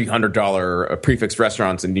 like $300 prefix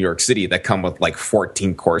restaurants in New York City that come with like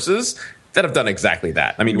 14 courses. That have done exactly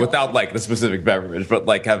that. I mean, without like the specific beverage, but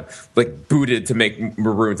like have like booted to make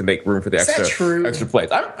room for the extra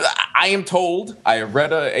plates. I am told, I have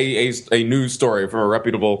read a news story from a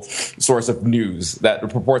reputable source of news that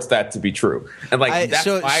purports that to be true. And like, I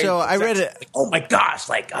read it. Like, oh my gosh!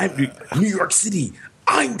 Like, I'm New York City.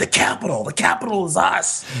 I'm the capital. The capital is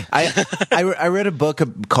us. I read a book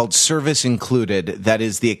called Service Included that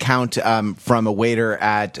is the account from a waiter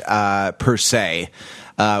at Per Se.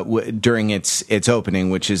 During its opening,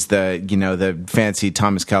 which is the fancy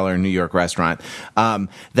Thomas Keller New York restaurant,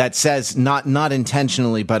 that says not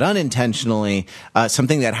intentionally but unintentionally,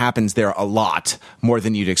 something that happens there a lot more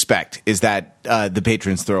than you'd expect is that the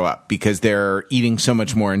patrons throw up because they're eating so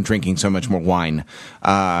much more and drinking so much more wine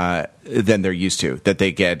than they're used to, that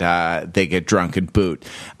they get drunk and boot.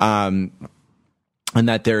 And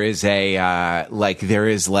that there is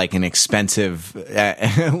an expensive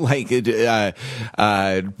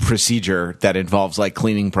procedure that involves like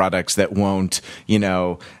cleaning products that won't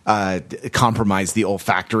compromise the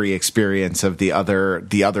olfactory experience of the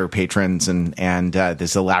other patrons, and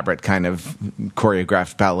this elaborate kind of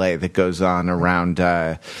choreographed ballet that goes on around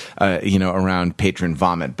around patron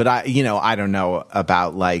vomit. But I don't know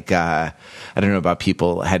about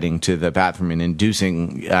people heading to the bathroom and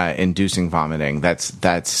inducing vomiting. That's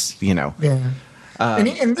Yeah.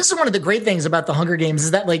 And this is one of the great things about the Hunger Games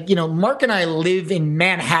is that, like, you know, Mark and I live in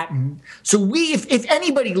Manhattan. So if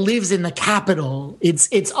anybody lives in the capital,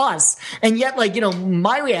 it's us. And yet, like, you know,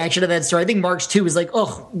 my reaction to that story, I think Mark's too, is like,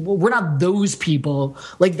 oh, we're not those people.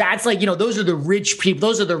 Like, that's like, you know, those are the rich people.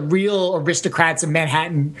 Those are the real aristocrats in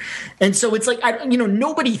Manhattan. And so it's like,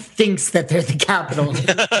 nobody thinks that they're the capital.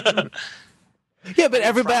 Yeah, but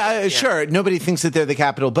everybody, sure, nobody thinks that they're the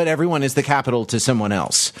capital, but everyone is the capital to someone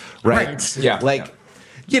else, right? Yeah. Like,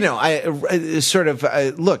 you know,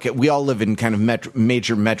 look, we all live in kind of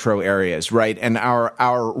major metro areas, right? And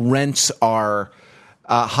our rents are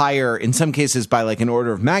higher in some cases by like an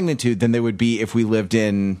order of magnitude than they would be if we lived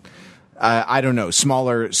in, I don't know,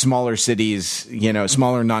 smaller cities, you know,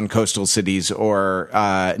 smaller non-coastal cities or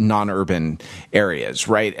non-urban areas,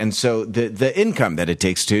 right? And so the income that it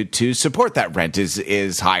takes to support that rent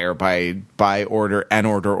is higher by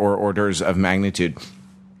orders of magnitude.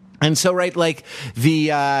 And so, right, like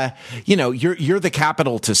you know, you're the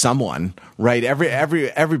capital to someone, right?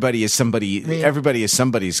 Everybody is somebody. Everybody is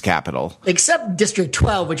somebody's capital, except District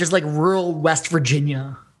 12, which is like rural West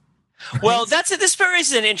Virginia. Well, this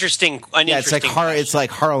raises an interesting. It's like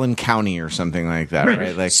Harlan County or something like that,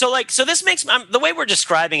 right? Like so this makes the way we're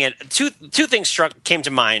describing it. Two things came to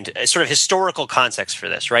mind, sort of historical context for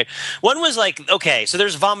this, right? One was like, okay, so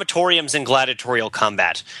there's vomitoriums and gladiatorial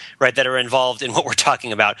combat, right, that are involved in what we're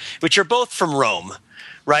talking about, which are both from Rome.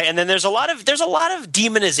 Right, and then there's a lot of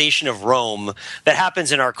demonization of Rome that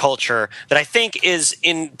happens in our culture that I think is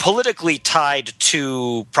politically tied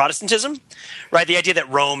to Protestantism, right? The idea that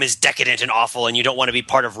Rome is decadent and awful, and you don't want to be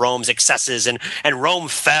part of Rome's excesses, and Rome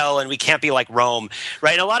fell, and we can't be like Rome,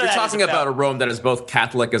 right? And a lot of you're talking about a Rome that is both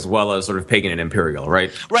Catholic as well as sort of pagan and imperial,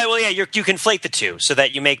 right? Right. Well, yeah, you conflate the two so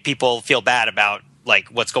that you make people feel bad about like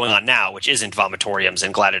what's going on now, which isn't vomitoriums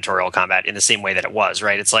and gladiatorial combat in the same way that it was,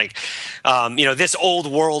 right? It's like, you know, this old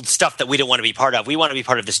world stuff that we don't want to be part of. We want to be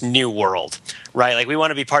part of this new world, right? Like we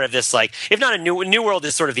want to be part of this, like, if not a new world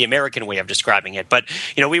is sort of the American way of describing it, but,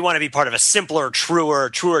 you know, we want to be part of a simpler,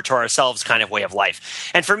 truer to ourselves kind of way of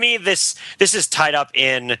life. And for me, this is tied up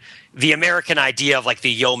in the American idea of like the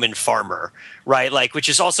yeoman farmer, right? Like, which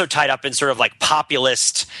is also tied up in sort of like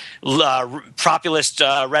populist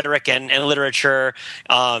rhetoric and literature,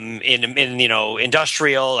 in you know,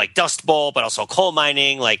 industrial, like Dust Bowl, but also coal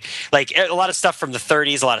mining, like a lot of stuff from the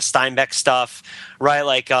 30s, a lot of Steinbeck stuff, right?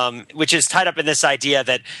 Like, which is tied up in this idea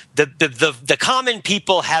that the common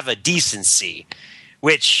people have a decency,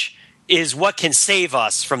 which is what can save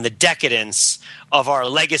us from the decadence of our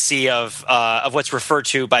legacy of what's referred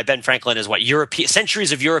to by Ben Franklin as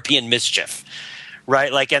centuries of European mischief,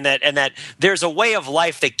 right? Like, and that there's a way of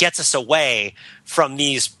life that gets us away from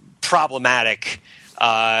these problematic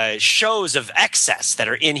shows of excess that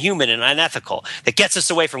are inhuman and unethical, that gets us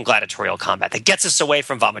away from gladiatorial combat, that gets us away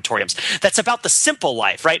from vomitoriums. That's about the simple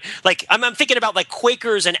life, right? Like I'm thinking about like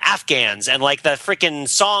Quakers and Afghans and like the freaking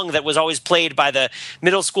song that was always played by the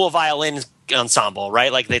middle school violin ensemble,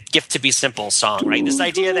 right? Like the Gift to Be Simple song, right? This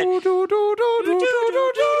idea that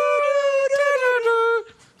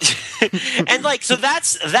and like, so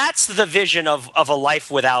that's the vision of a life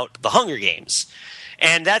without the Hunger Games.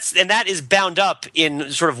 And that is bound up in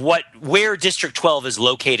sort of where District 12 is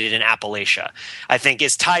located in Appalachia. I think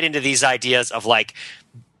is tied into these ideas of like,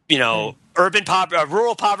 you know,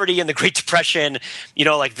 rural poverty in the Great Depression, you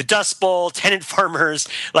know, like the Dust Bowl, tenant farmers,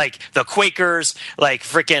 like the Quakers, like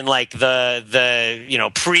freaking like the you know,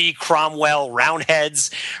 pre-Cromwell Roundheads,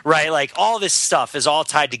 right? Like all this stuff is all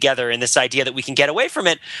tied together in this idea that we can get away from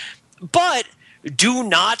it. But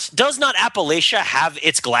does not Appalachia have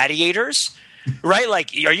its gladiators? Right?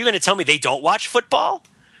 Like, are you going to tell me they don't watch football?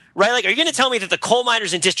 Right? Like, are you going to tell me that the coal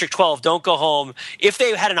miners in District 12 don't go home, if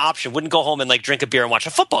they had an option, wouldn't go home and like drink a beer and watch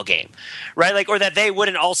a football game? Right? Like, or that they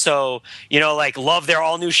wouldn't also, you know, like love their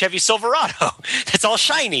all new Chevy Silverado that's all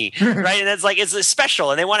shiny, right? And it's like, it's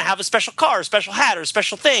special, and they want to have a special car, a special hat, or a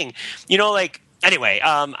special thing, you know, like, anyway,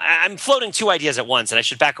 I'm floating two ideas at once, and I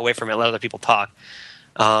should back away from it and let other people talk.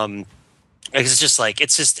 It's just like,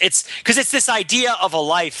 it's because it's this idea of a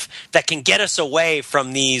life that can get us away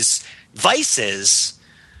from these vices,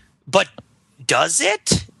 but does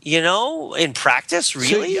it, you know, in practice,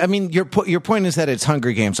 really? So, I mean, your point is that it's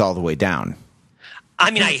Hunger Games all the way down.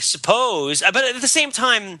 I mean, I suppose, but at the same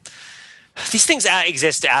time, these things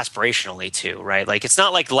exist aspirationally too, right? Like, it's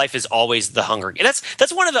not like life is always the Hunger Games.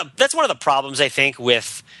 That's one of the problems, I think,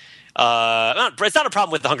 with. It's not a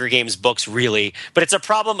problem with the Hunger Games books, really, but it's a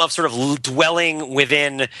problem of sort of dwelling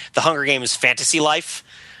within the Hunger Games fantasy life,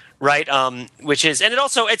 right? Which is, and it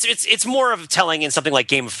also it's more of telling in something like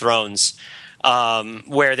Game of Thrones,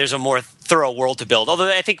 where there's a more thorough world to build. Although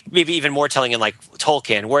I think maybe even more telling in like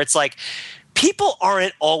Tolkien, where it's like people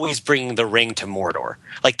aren't always bringing the ring to Mordor.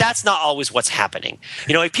 Like that's not always what's happening.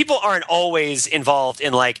 You know, like people aren't always involved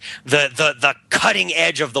in like the cutting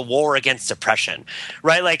edge of the war against oppression,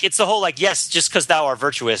 right? Like it's the whole like, yes, just because thou art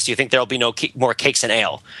virtuous, do you think there'll be no more cakes and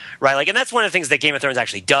ale, right? Like, and that's one of the things that Game of Thrones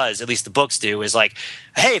actually does, at least the books do, is like,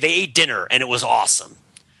 hey, they ate dinner and it was awesome.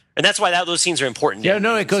 And that's why those scenes are important. Yeah,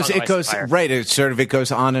 no, it goes right. It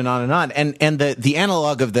goes on and on and on. And the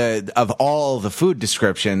analog of all the food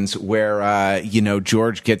descriptions where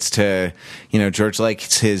George gets to, George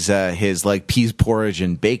likes his like peas porridge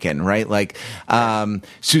and bacon, right? Like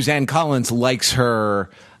Suzanne Collins likes her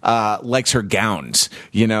gowns,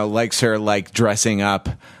 likes her like dressing up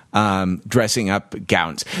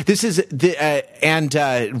gowns. This is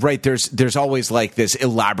right. There's always like this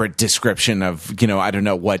elaborate description of, I don't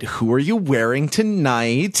know who are you wearing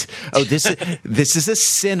tonight? Oh, this is a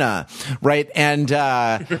cinna, right? And,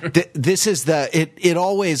 this is it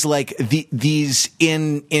always like these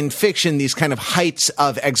in fiction, these kind of heights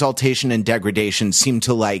of exaltation and degradation seem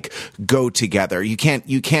to like go together. You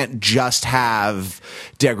can't just have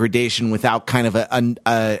degradation without kind of an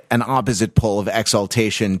opposite pole of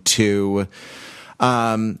exaltation to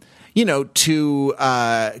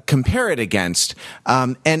compare it against.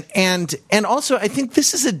 And also I think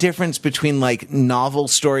this is a difference between like novel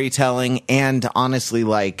storytelling and honestly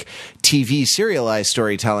like TV serialized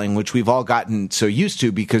storytelling, which we've all gotten so used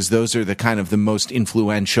to because those are the kind of the most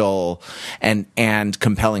influential and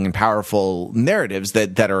compelling and powerful narratives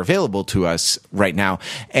that are available to us right now.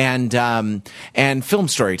 And film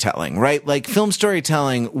storytelling, right? Like film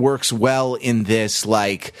storytelling works well in this,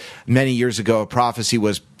 like many years ago, a prophecy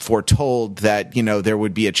was foretold that, there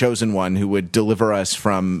would be a chosen one who would deliver us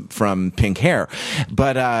from pink hair.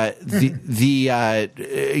 But, the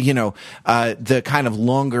kind of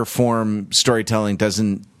longer form storytelling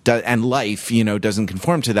and life, doesn't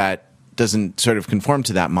conform to that. Doesn't sort of conform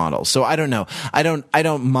to that model. So I don't know. I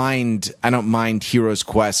don't mind Hero's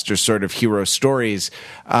Quest or sort of hero stories.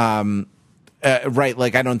 Right.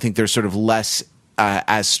 Like I don't think they're sort of less,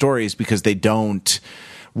 as stories because they don't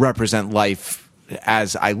represent life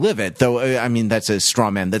as I live it, though. I mean, that's a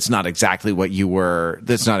straw man. That's not exactly what you were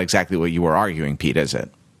arguing, Pete, is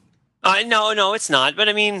it? No, it's not. But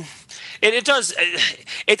I mean, it does.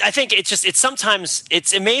 I think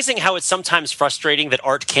it's amazing how it's sometimes frustrating that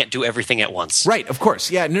art can't do everything at once. Right. Of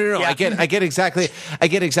course. Yeah. No. Yeah. I get exactly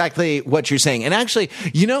what you're saying. And actually,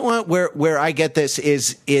 you know what? Where I get this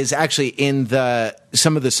is actually in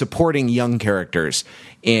some of the supporting young characters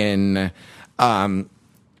in,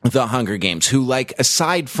 The Hunger Games, who like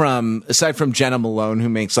aside from Jenna Malone, who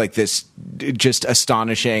makes like this just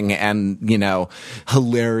astonishing and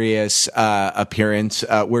hilarious appearance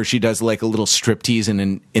where she does like a little striptease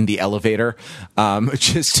in the elevator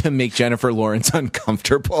just to make Jennifer Lawrence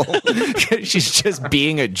uncomfortable. She's just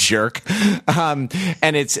being a jerk, and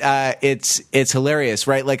it's hilarious,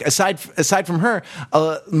 right? Like aside from her,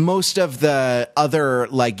 most of the other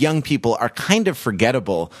like young people are kind of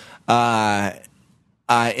forgettable.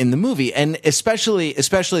 In the movie, and especially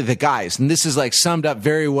the guys. And this is like summed up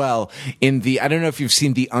very well in I don't know if you've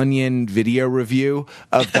seen the Onion video review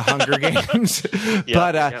of the Hunger Games,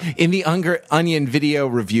 in the Onion video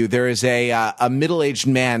review, there is a middle-aged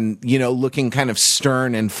man, looking kind of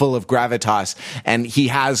stern and full of gravitas, and he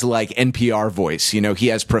has like NPR voice, he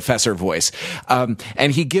has professor voice,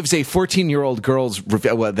 and he gives a 14-year-old girl's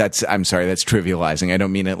review. Well, I'm sorry, that's trivializing. I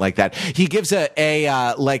don't mean it like that. He gives a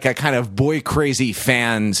kind of boy crazy fan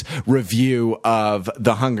review of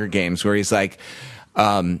the Hunger Games where he's like,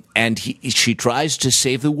 she tries to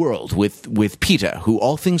save the world with Peeta, who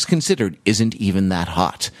all things considered isn't even that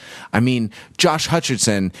hot. I mean, Josh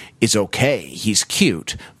Hutcherson is okay. He's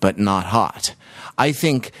cute, but not hot. I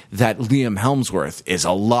think that Liam Hemsworth is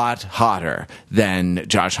a lot hotter than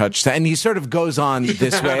Josh Hutcherson. And he sort of goes on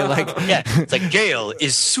this way, like... Yeah, it's like, Gale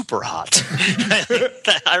is super hot.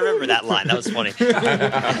 I remember that line. That was funny.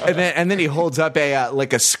 and then he holds up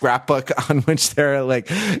a scrapbook on which there are,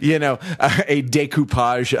 like, a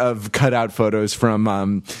decoupage of cutout photos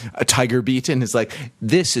from a Tiger Beat, and is like,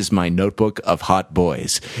 this is my notebook of hot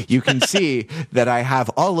boys. You can see that I have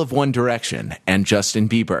all of One Direction and Justin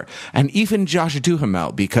Bieber, and even Josh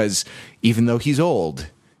Duhamel, because even though he's old,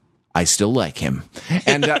 I still like him.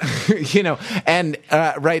 And,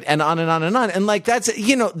 right. And on and on and on. And like,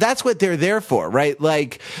 that's what they're there for, right?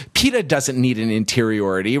 Like, Peeta doesn't need an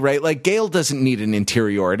interiority, right? Like, Gale doesn't need an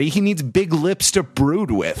interiority. He needs big lips to brood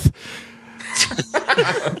with.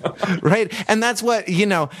 Right. And that's what,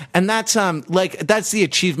 and that's, that's the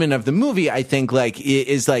achievement of the movie, I think, like,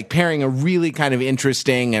 is like pairing a really kind of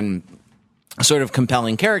interesting and sort of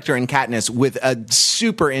compelling character in Katniss with a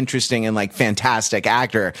super interesting and like fantastic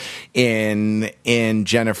actor in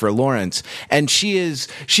Jennifer Lawrence. And she is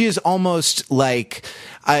almost like,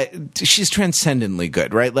 she's transcendently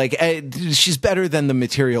good, right? Like she's better than the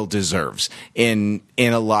material deserves in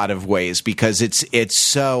a lot of ways, because it's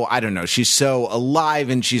so, I don't know, she's so alive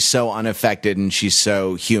and she's so unaffected and she's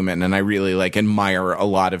so human. And I really like admire a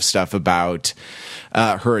lot of stuff about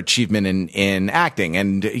her achievement in acting.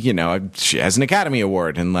 And, you know, she has an Academy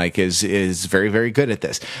Award and like is very, very good at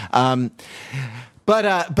this. But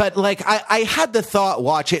like I had the thought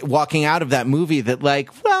walking out of that movie that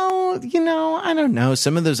like, well, you know, I don't know,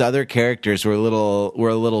 some of those other characters were a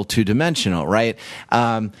little two dimensional, right?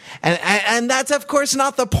 And that's of course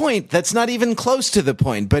not the point. That's not even close to the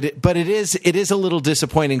point. But it is a little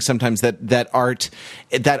disappointing sometimes that art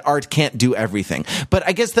can't do everything. But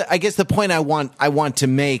I guess the point I want to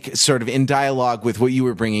make, sort of in dialogue with what you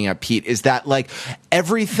were bringing up, Pete, is that like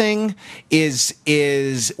everything is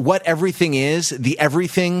what everything is. The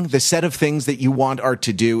set of things that you want art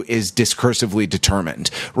to do is discursively determined,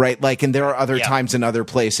 right? Like, and there are other times and other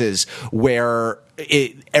places where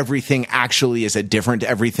everything actually is a different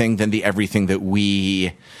everything than the everything that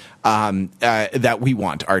we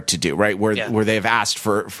want art to do, right? Where they've asked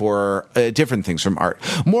for different things from art.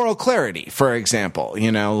 Moral clarity, for example,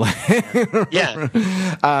 you know.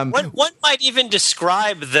 One might even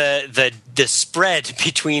describe the spread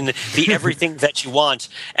between the everything that you want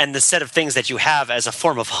and the set of things that you have as a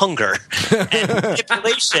form of hunger and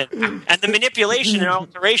manipulation and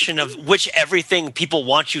alteration of which everything people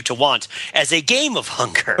want you to want as a game of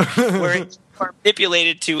hunger, where you are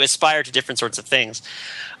manipulated to aspire to different sorts of things.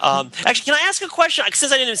 Actually, can I ask a question?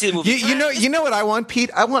 Since I didn't even see the movie, you know what I want, Pete?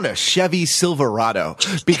 I want a Chevy Silverado,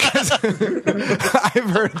 because I've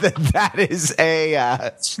heard that is a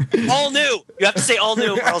all new. You have to say all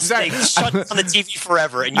new, or else they shut on the TV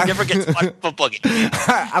forever, and you never get to watch a football game.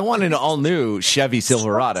 I want an all new Chevy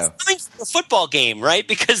Silverado. It's a football game, right?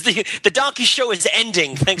 Because the donkey show is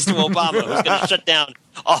ending thanks to Obama, who's going to shut down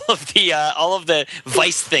all of the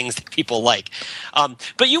Vice things that people like.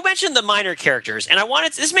 But you mentioned the minor characters, and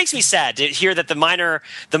this makes me sad to hear that the minor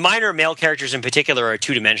male characters in particular are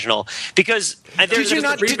two-dimensional, because there's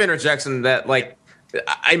a brief interjection that, like,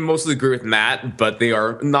 I mostly agree with Matt, but they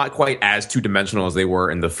are not quite as two-dimensional as they were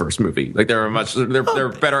in the first movie. Like, they're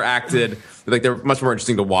better acted. Like, they're much more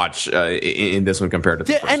interesting to watch in this one compared to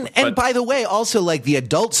the first one. And by the way, also, like, the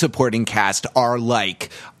adult supporting cast are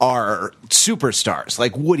superstars,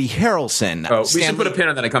 like Woody Harrelson. Oh, we should put a pin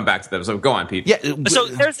on that and come back to them. So go on, Pete. Yeah. So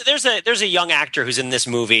there's a young actor who's in this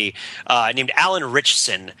movie named Alan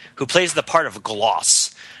Ritchson, who plays the part of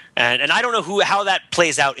Gloss. And I don't know how that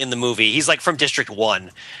plays out in the movie. He's like from District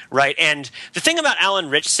 1, right? And the thing about Alan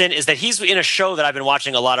Ritchson is that he's in a show that I've been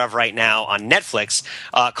watching a lot of right now on Netflix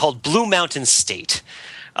called Blue Mountain State.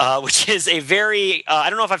 Which is a very I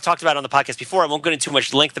don't know if I've talked about it on the podcast before. I won't go into too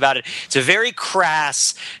much length about it. It's a very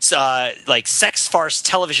crass, like sex farce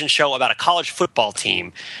television show about a college football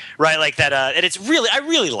team, right? Like that, and it's really, I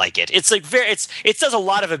really like it. It's like it does a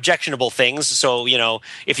lot of objectionable things. So, you know,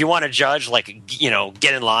 if you want to judge, like, you know,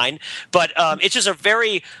 get in line. But it's just a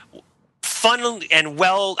very fun and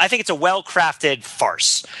I think it's a well-crafted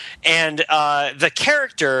farce. And the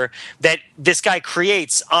character that this guy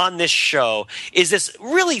creates on this show is this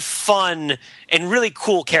really fun and really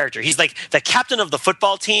cool character. He's like the captain of the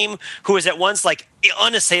football team who is at once like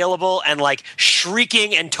unassailable and like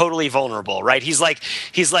shrieking and totally vulnerable, right? He's like,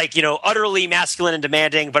 you know, utterly masculine and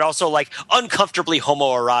demanding, but also like uncomfortably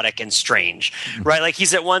homoerotic and strange, right? Like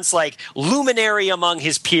he's at once like luminary among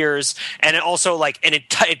his peers and also like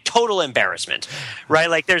a total embarrassment, right?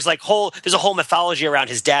 Like there's a whole mythology around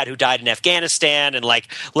his dad who died in Afghanistan and like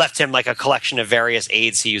left him like a collection of various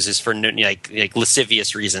aids he uses for like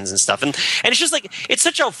lascivious reasons and stuff. And it's just like, it's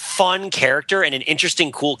such a fun character and an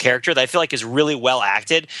interesting, cool character that I feel like is really well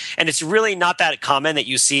acted. And it's really not that common that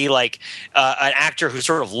you see like an actor who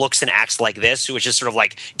sort of looks and acts like this, who is just sort of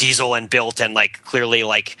like diesel and built and like clearly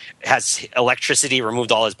like has electricity,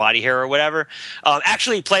 removed all his body hair or whatever,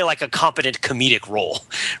 actually play like a competent comedic role,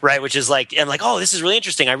 right? Which is like, I'm like, oh, this is really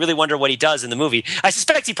interesting. I really wonder what he does in the movie. I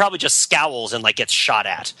suspect he probably just scowls and like gets shot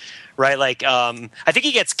at, right? Like, I think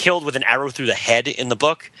he gets killed with an arrow through the head in the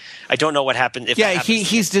book. I don't know what happened.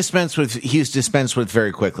 He's dispensed with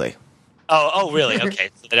very quickly. Oh, really? Okay.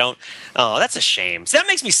 So they don't. Oh, that's a shame. So that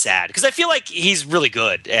makes me sad because I feel like he's really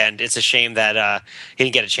good, and it's a shame that he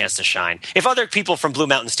didn't get a chance to shine. If other people from Blue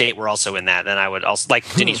Mountain State were also in that, then I would also like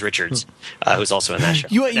Denise Richards, who's also in that show.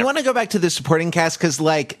 You want to go back to the supporting cast because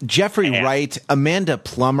like Jeffrey Wright, Amanda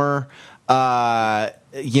Plummer.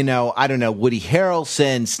 I don't know, Woody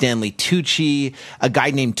Harrelson, Stanley Tucci, a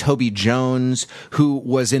guy named Toby Jones, who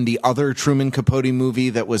was in the other Truman Capote movie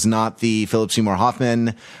that was not the Philip Seymour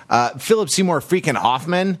Hoffman. Philip Seymour freaking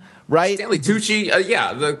Hoffman, right? Stanley Tucci,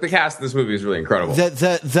 the cast of this movie is really incredible.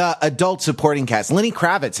 The adult supporting cast. Lenny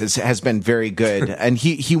Kravitz has been very good, and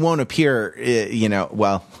he won't appear.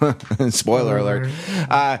 Spoiler alert,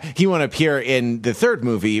 he won't appear in the third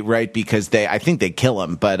movie, right? Because I think they kill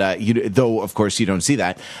him, but though of course you don't see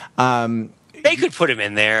that. They could put him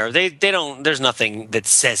in there. They don't. There's nothing that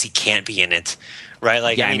says he can't be in it, right?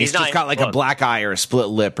 Like, yeah, I mean, he's just got like a black eye or a split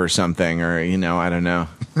lip or something, or I don't know.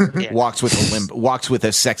 Yeah. Walks with a limp. Walks with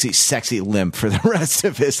a sexy limp for the rest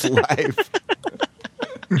of his life.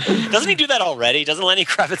 Doesn't he do that already? Doesn't Lenny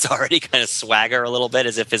Kravitz already kind of swagger a little bit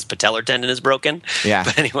as if his patellar tendon is broken? Yeah.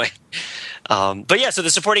 But anyway. So the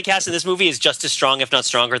supporting cast in this movie is just as strong, if not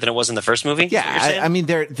stronger, than it was in the first movie. Yeah, I mean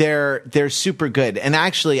they're super good. And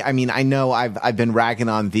actually, I mean, I know I've been ragging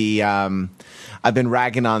on the on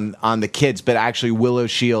the kids, but actually Willow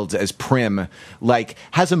Shields as Prim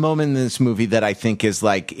has a moment in this movie that I think is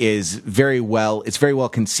very well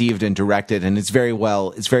conceived and directed, and it's very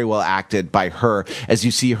well acted by her, as you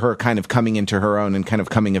see her kind of coming into her own and kind of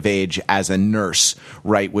coming of age as a nurse,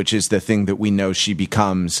 right, which is the thing that we know she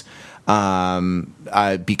becomes.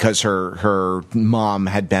 Because her mom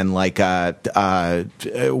had been like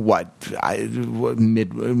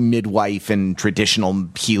midwife and traditional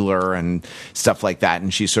healer and stuff like that,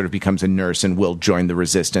 and she sort of becomes a nurse and will join the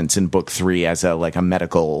resistance in book 3 as a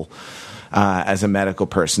medical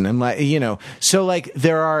person, and so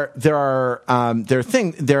there are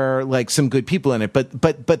some good people in it, but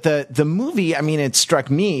the movie, I mean, it struck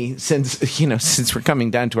me since we're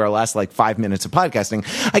coming down to our last 5 minutes of podcasting,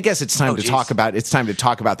 I guess it's time to talk about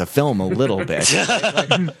the film a little bit.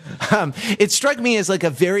 It struck me as a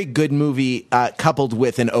very good movie coupled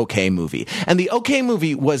with an okay movie, and the okay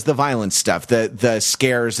movie was the violence stuff, the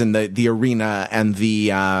scares and the arena and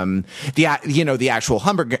the actual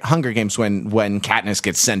Hunger Games when Katniss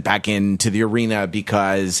gets sent back into the arena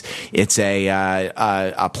because it's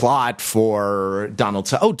a plot for Donald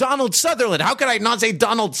Sutherland. How could I not say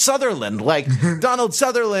Donald Sutherland? Donald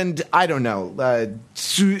Sutherland, I don't know,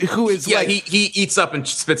 who is he eats up and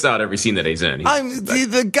spits out every scene that he's in.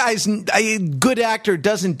 The guy's a good actor,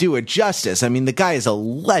 doesn't do it justice. I mean, the guy is a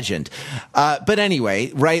legend. But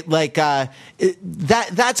anyway, right?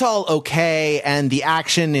 That's all okay, and the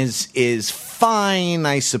action is fine.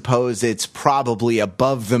 I suppose it's probably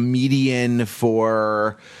above the median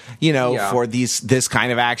for this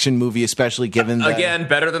kind of action movie, especially given again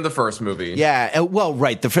better than the first movie. Yeah, well,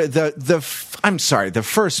 right. I'm sorry. The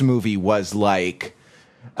first movie was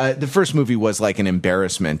an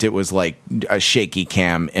embarrassment. It was like a shaky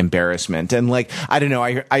cam embarrassment. And I don't know,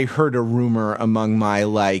 I heard a rumor among my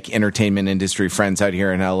entertainment industry friends out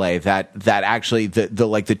here in LA that actually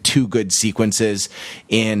the two good sequences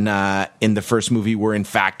in the first movie were in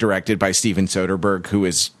fact directed by Steven Soderbergh, who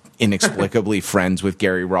is inexplicably friends with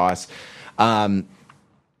Gary Ross.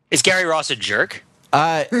 Is Gary Ross a jerk?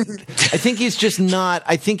 I think he's just not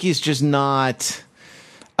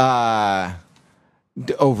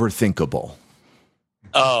overthinkable.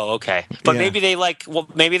 Oh, okay. But maybe they play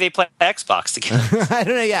Xbox together. I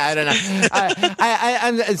don't know. Yeah, I don't know.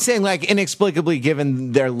 I'm saying inexplicably,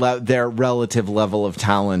 given their relative level of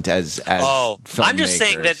talent as filmmakers. I'm just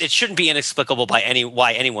saying that it shouldn't be inexplicable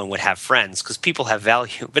why anyone would have friends, because people have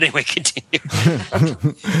value. But anyway, continue.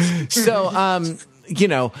 So,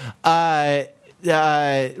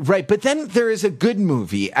 right, but then there is a good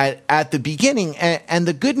movie at the beginning, and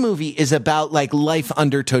the good movie is about life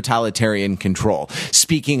under totalitarian control.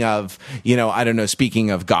 Speaking of, speaking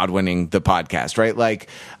of Godwinning the podcast, right?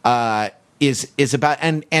 Is about,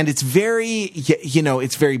 and it's very,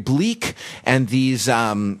 it's very bleak, and these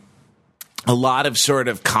a lot of sort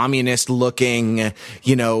of communist looking,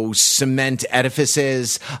 cement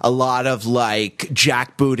edifices, a lot of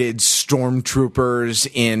jackbooted stormtroopers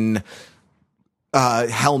in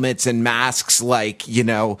helmets and masks,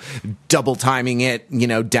 double timing it,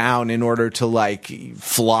 down in order to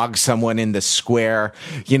flog someone in the square,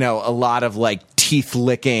 a lot of teeth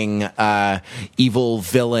licking, evil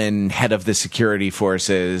villain head of the security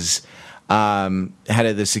forces stuff.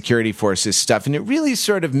 And it really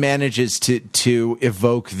sort of manages to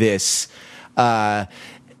evoke this, this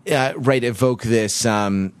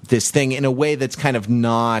thing in a way that's kind of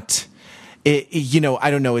not, I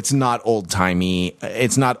don't know. It's not old timey.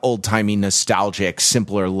 It's not old timey, nostalgic,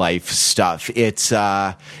 simpler life stuff. It's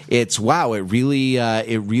wow. It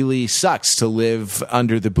really sucks to live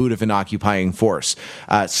under the boot of an occupying force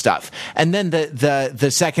stuff. And then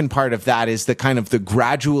the second part of that is the kind of the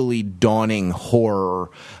gradually dawning horror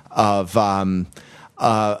of kind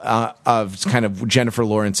of Jennifer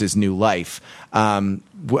Lawrence's new life,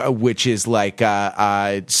 which is like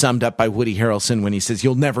summed up by Woody Harrelson when he says,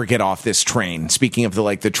 "You'll never get off this train." Speaking of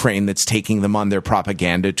the train that's taking them on their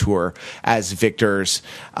propaganda tour as victors.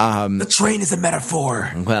 The train is a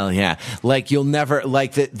metaphor. Well, yeah, you'll never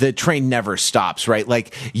the train never stops, right?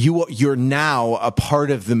 Like you're now a part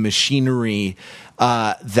of the machinery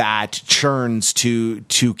that churns to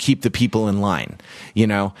keep the people in line,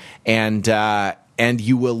 and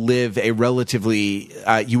you will live a relatively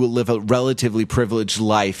privileged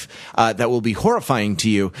life that will be horrifying to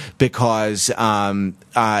you because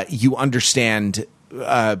you understand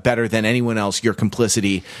better than anyone else your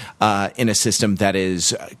complicity in a system that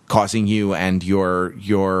is causing you and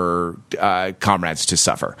your comrades to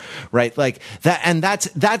suffer, right? Like that, and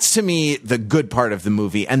that's to me the good part of the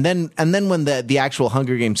movie. And then when the actual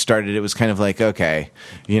Hunger Games started, it was kind of like, okay,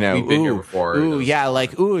 we've been here before.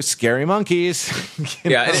 Scary monkeys.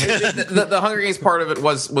 The Hunger Games part of it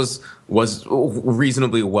was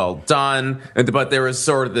reasonably well done, but there was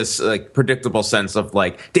sort of this predictable sense of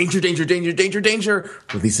danger, danger, danger, danger, danger.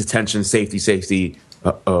 Release attention, safety, safety.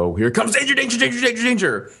 Uh-oh, here comes danger, danger, danger, danger,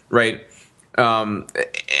 danger. Right? And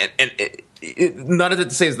none of it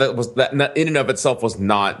to say is that in and of itself was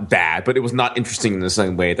not bad, but it was not interesting in the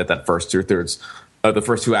same way that first the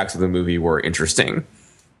first two acts of the movie were interesting.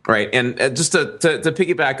 Right? And just to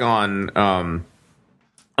piggyback on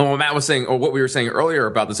what Matt was saying, or what we were saying earlier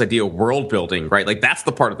about this idea of world building, right? That's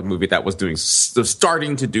the part of the movie that was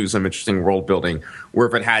starting to do some interesting world building, where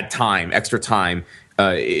if it had extra time,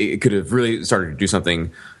 it could have really started to do something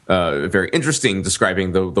very interesting,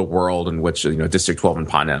 describing the world in which District 12 and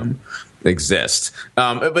Panem exist.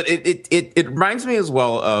 But it reminds me as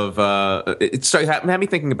well of had me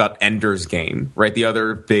thinking about Ender's Game, right? The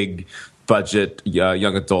other big budget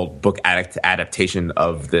young adult book adaptation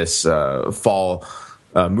of this fall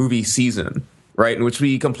movie season, right, in which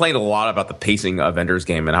we complained a lot about the pacing of Ender's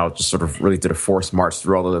Game and how it just sort of really did a forced march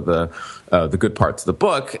through all of the good parts of the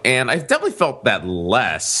book. And I definitely felt that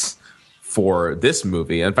less for this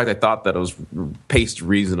movie. In fact, I thought that it was paced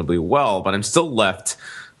reasonably well, but I'm still left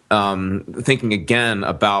thinking again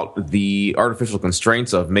about the artificial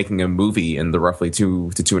constraints of making a movie in the roughly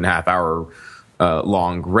 2 to 2.5 hour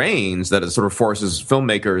long range that it sort of forces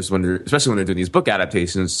filmmakers, especially when they're doing these book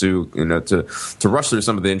adaptations, to rush through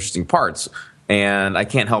some of the interesting parts. And I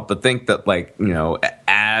can't help but think that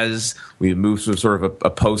as we move through sort of a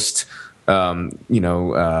post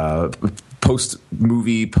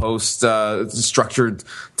movie, structured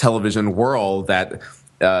television world, that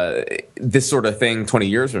this sort of thing 20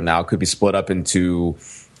 years from now could be split up into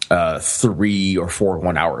 3 or 4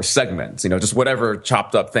 1-hour segments, just whatever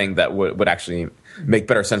chopped up thing that would actually make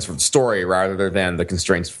better sense for the story rather than the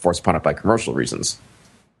constraints forced upon it by commercial reasons.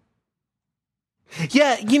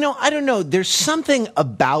 Yeah, I don't know. There's something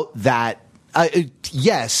about that.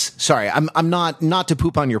 Yes, sorry, I'm not to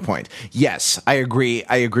poop on your point. Yes, I agree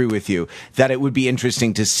with you that it would be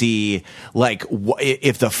interesting to see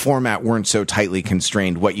if the format weren't so tightly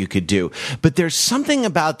constrained, what you could do. But there's something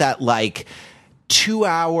about that 2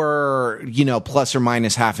 hour, plus or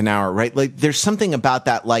minus half an hour, right? There's something about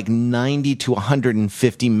that 90 to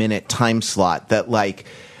 150 minute time slot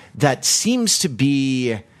that seems to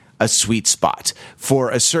be a sweet spot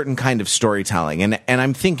for a certain kind of storytelling. And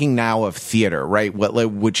I'm thinking now of theater, right?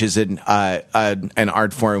 Which is an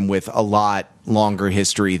art form with a lot longer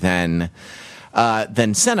history than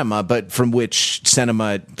cinema, but from which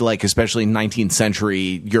cinema, especially 19th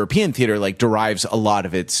century European theater, derives a lot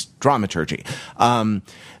of its dramaturgy.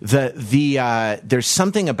 There's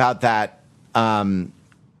something about that,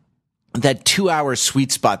 that 2 hour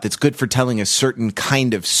sweet spot that's good for telling a certain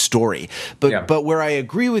kind of story. But where I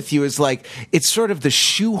agree with you is it's sort of the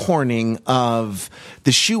shoehorning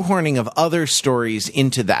of other stories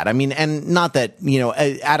into that. I mean, and not that,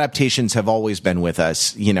 adaptations have always been with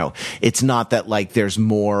us. It's not that there's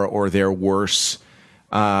more or they're worse.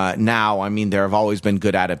 Now, I mean, there have always been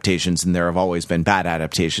good adaptations and there have always been bad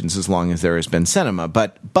adaptations as long as there has been cinema.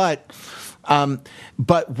 But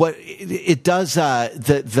But what it does,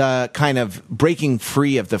 the kind of breaking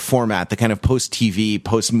free of the format, the kind of post-TV,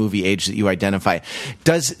 post-movie age that you identify,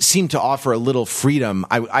 does seem to offer a little freedom.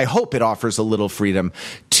 I hope it offers a little freedom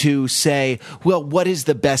to say, well, what is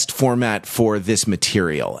the best format for this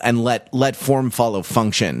material, and let form follow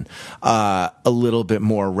function a little bit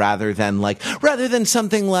more, rather than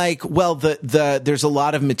something like, well, there's a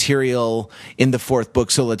lot of material in the fourth book,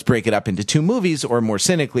 so let's break it up into two movies, or more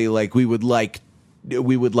cynically, like we would like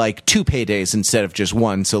two paydays instead of just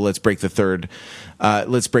one, so let's break the third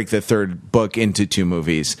book into two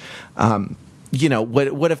movies.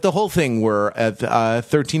 What if the whole thing were a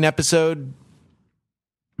 13 episode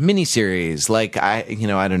miniseries? Like, I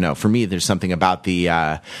don't know. For me, there's something about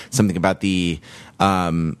the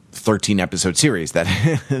 13 episode series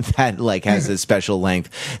that like has a special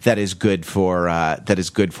length that is good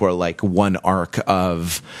for like one arc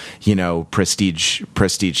of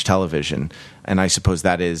prestige television. And I suppose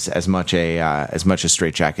that is as much a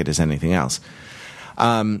straitjacket as anything else.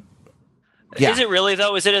 Yeah. Is it really,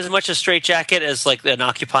 though? Is it as much a straitjacket as like an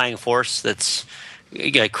occupying force that's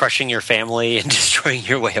crushing your family and destroying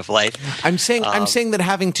your way of life? I'm saying that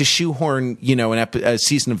having to shoehorn, a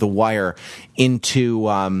season of The Wire into,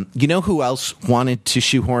 who else wanted to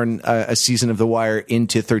shoehorn a season of The Wire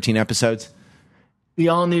into 13 episodes? The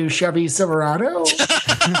all-new Chevy Silverado?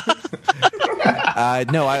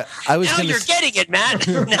 No, I was. Now you're getting it, Matt.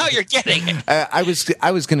 Now you're getting it.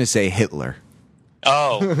 I was going to say Hitler.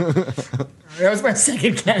 Oh, that was my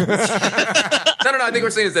second guess. No. I think what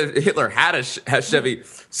we're saying is that if Hitler had a Chevy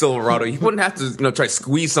Silverado, he wouldn't have to try to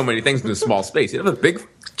squeeze so many things into a small space. He'd have a big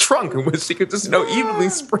trunk in which he could just evenly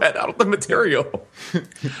spread out the material.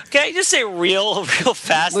 Can I just say real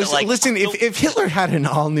fast? Listen, if Hitler had an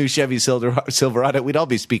all-new Chevy Silverado, we'd all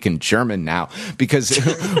be speaking German now, because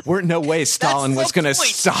we're no way Stalin was going to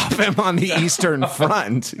stop him on the Eastern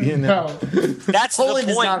Front. No. That's Poland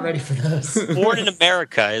the point. is not ready for this. Born in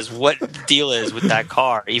America is what the deal is with that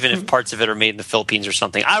car, even if parts of it are made in the Philippines or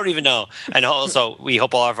something. I don't even know. And also, we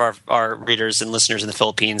hope all of our readers and listeners in the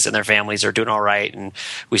Philippines and their families are doing all right, and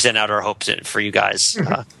we send out our hopes for you guys.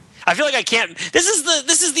 I feel like I can't. This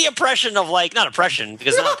is the oppression of, like, not oppression,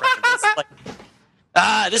 because it's not oppression.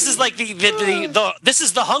 This is like this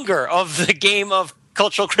is the hunger of the game of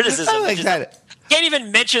cultural criticism. I like that. Can't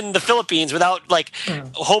even mention the Philippines without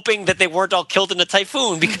hoping that they weren't all killed in a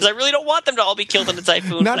typhoon, because I really don't want them to all be killed in a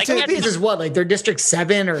typhoon. This is what, like, they're District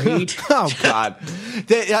 7 or 8? Oh God,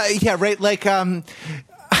 yeah, right. Like,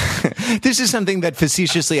 this is something that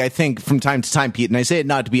facetiously I think from time to time, Pete, and I say it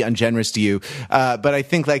not to be ungenerous to you, but I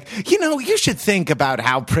think, like, you should think about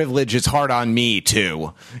how privilege is hard on me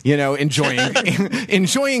too.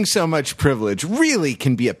 Enjoying so much privilege really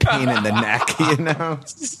can be a pain in the neck.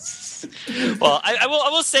 Well,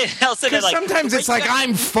 I'll say that, like, sometimes it's like,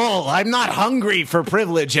 I'm full. I'm not hungry for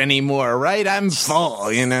privilege anymore, right? I'm full,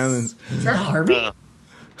 Is that Harvey?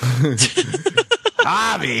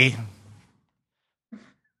 Harvey.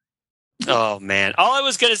 Oh, man. All I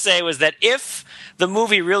was going to say was that if the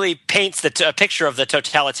movie really paints a picture of the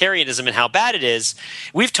totalitarianism and how bad it is,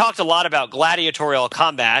 we've talked a lot about gladiatorial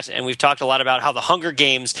combat, and we've talked a lot about how the Hunger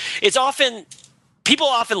Games, people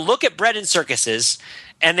often look at bread and circuses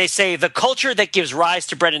and they say the culture that gives rise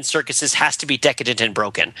to bread and circuses has to be decadent and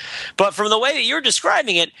broken. But from the way that you're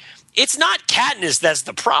describing it, it's not Katniss that's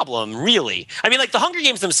the problem, really. I mean, like, the Hunger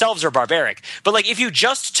Games themselves are barbaric, but, like, if you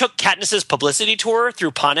just took Katniss's publicity tour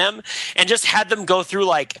through Panem and just had them go through,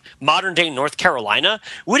 like, modern-day North Carolina,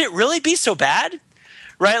 would it really be so bad?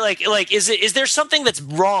 Right? Like, is there something that's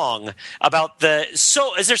wrong about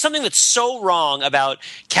is there something that's so wrong about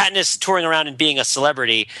Katniss touring around and being a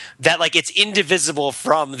celebrity that, like, it's indivisible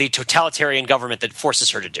from the totalitarian government that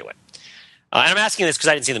forces her to do it? And I'm asking this because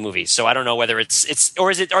I didn't see the movie, so I don't know whether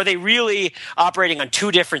are they really operating on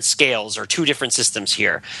two different scales or two different systems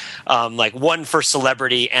here? Like, one for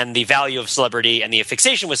celebrity and the value of celebrity and the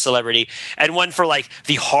fixation with celebrity, and one for, like,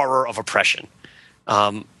 the horror of oppression.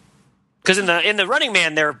 Because in the Running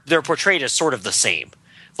Man, they're portrayed as sort of the same,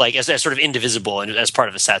 like as sort of indivisible and as part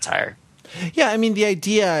of a satire. Yeah, I mean, the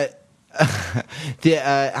idea.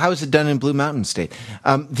 How is it done in Blue Mountain State?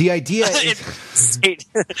 The idea is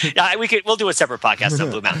we'll do a separate podcast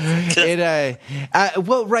on Blue Mountain.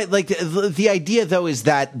 Well, right. Like, the idea, though, is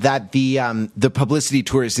that the publicity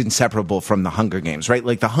tour is inseparable from the Hunger Games, right?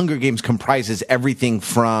 Like, the Hunger Games comprises everything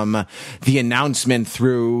from the announcement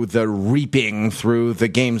through the reaping, through the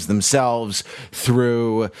games themselves,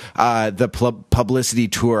 through the publicity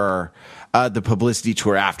tour. the publicity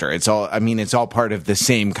tour after. It's all part of the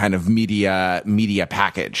same kind of media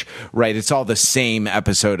package, right? It's all the same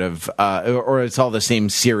episode of, or it's all the same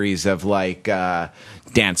series of like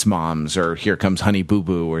Dance Moms, or Here Comes Honey Boo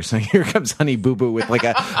Boo, or something. Here Comes Honey Boo Boo with like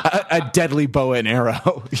a deadly bow and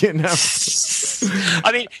arrow, you know?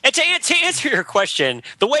 I mean, and to answer your question,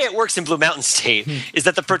 the way it works in Blue Mountain State is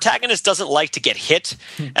that the protagonist doesn't like to get hit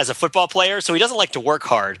as a football player, so he doesn't like to work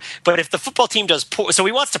hard. But if the football team does so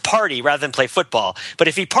he wants to party rather than play football. But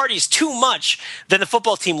if he parties too much, then the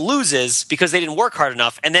football team loses because they didn't work hard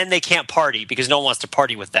enough, and then they can't party because no one wants to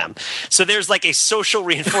party with them. So there's like a social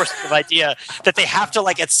reinforcement idea that they have to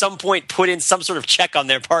like at some point put in some sort of check on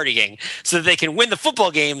their partying so that they can win the football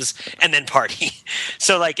games and then party.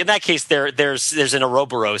 So like in that case, there's an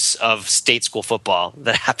Ouroboros of state school football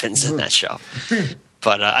that happens in that show.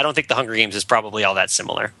 But I don't think the Hunger Games is probably all that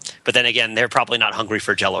similar. But then again, they're probably not hungry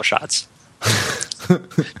for Jell-O shots.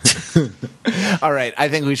 All right. I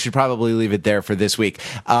think we should probably leave it there for this week.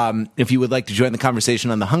 If you would like to join the conversation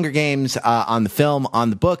on the Hunger Games, on the film, on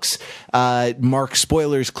the books, mark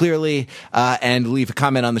spoilers clearly, and leave a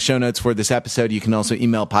comment on the show notes for this episode, you can also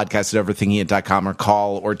email podcast@overthinkingit.com or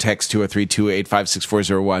call or text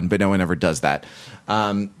 203-285-6401, but no one ever does that.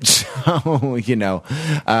 So, you know,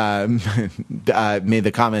 may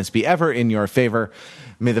the comments be ever in your favor.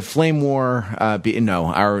 May the flame war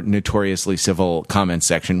our notoriously civil comments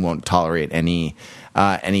section won't tolerate any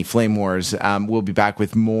flame wars. We'll be back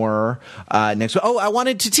with more next week. Oh, I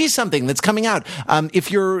wanted to tease something that's coming out.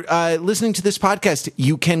 If you're listening to this podcast,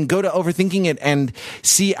 you can go to Overthinking It and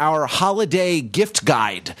see our holiday gift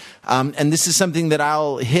guide. And this is something that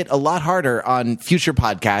I'll hit a lot harder on future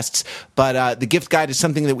podcasts. But the gift guide is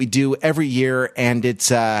something that we do every year, and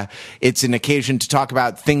it's an occasion to talk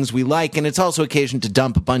about things we like, and it's also occasion to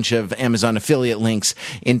dump a bunch of Amazon affiliate links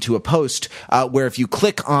into a post where if you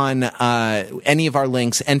click on any of our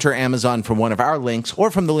links, enter Amazon from one of our links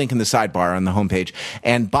or from the link in the sidebar on the homepage,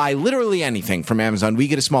 and buy literally anything from Amazon, we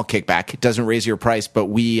get a small kickback. It doesn't raise your price, but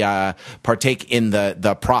we partake in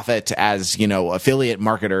the profit as, you know, affiliate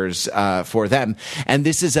marketers for them. And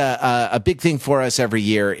this is a big thing for us every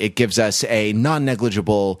year. It gives us a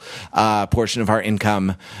non-negligible portion of our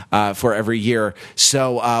income for every year.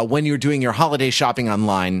 So when you're doing your holiday shopping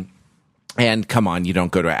online, and come on, you don't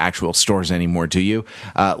go to actual stores anymore, do you?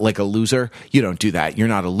 Like a loser? You don't do that. You're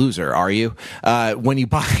not a loser, are you? When you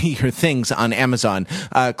buy your things on Amazon,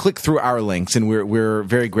 click through our links, and we're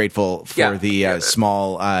very grateful for the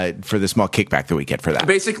small kickback that we get for that.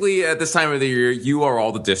 Basically, at this time of the year, you are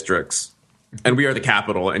all the districts, and we are the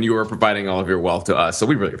capital, and you are providing all of your wealth to us. So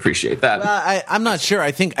we really appreciate that. I'm not sure.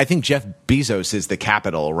 I think Jeff Bezos is the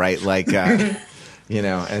capital, right? Like. You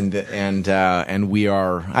know, and we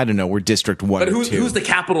are, I don't know, we're District 1 but or 2. Who's the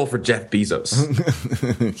capital for Jeff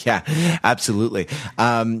Bezos? Yeah, absolutely.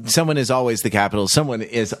 Someone is always the capital. Someone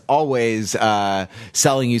is always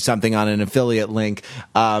selling you something on an affiliate link.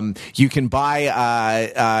 You can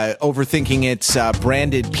buy Overthinking It's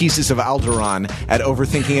branded pieces of Alderaan at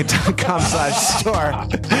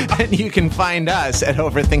overthinkingit.com/store. And you can find us at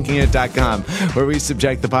overthinkingit.com, where we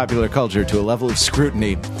subject the popular culture to a level of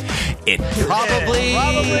scrutiny it probably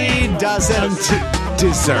doesn't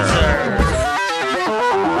deserve.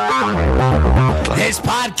 This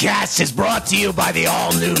podcast is brought to you by the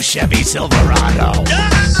all-new Chevy Silverado.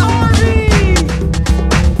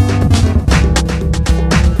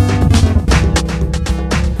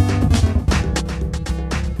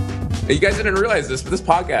 You guys didn't realize this, but this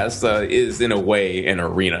podcast is, in a way, an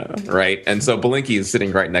arena, right? And so Belinky is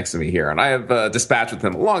sitting right next to me here, and I have dispatched with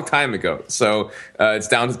him a long time ago. So it's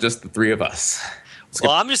down to just the three of us.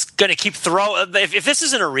 Well, I'm just going to keep throwing. If this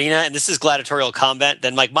is an arena and this is gladiatorial combat,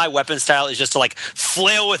 then like my weapon style is just to like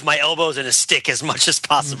flail with my elbows and a stick as much as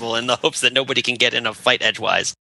possible in the hopes that nobody can get in a fight edgewise.